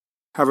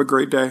 have a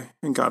great day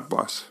and God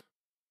bless.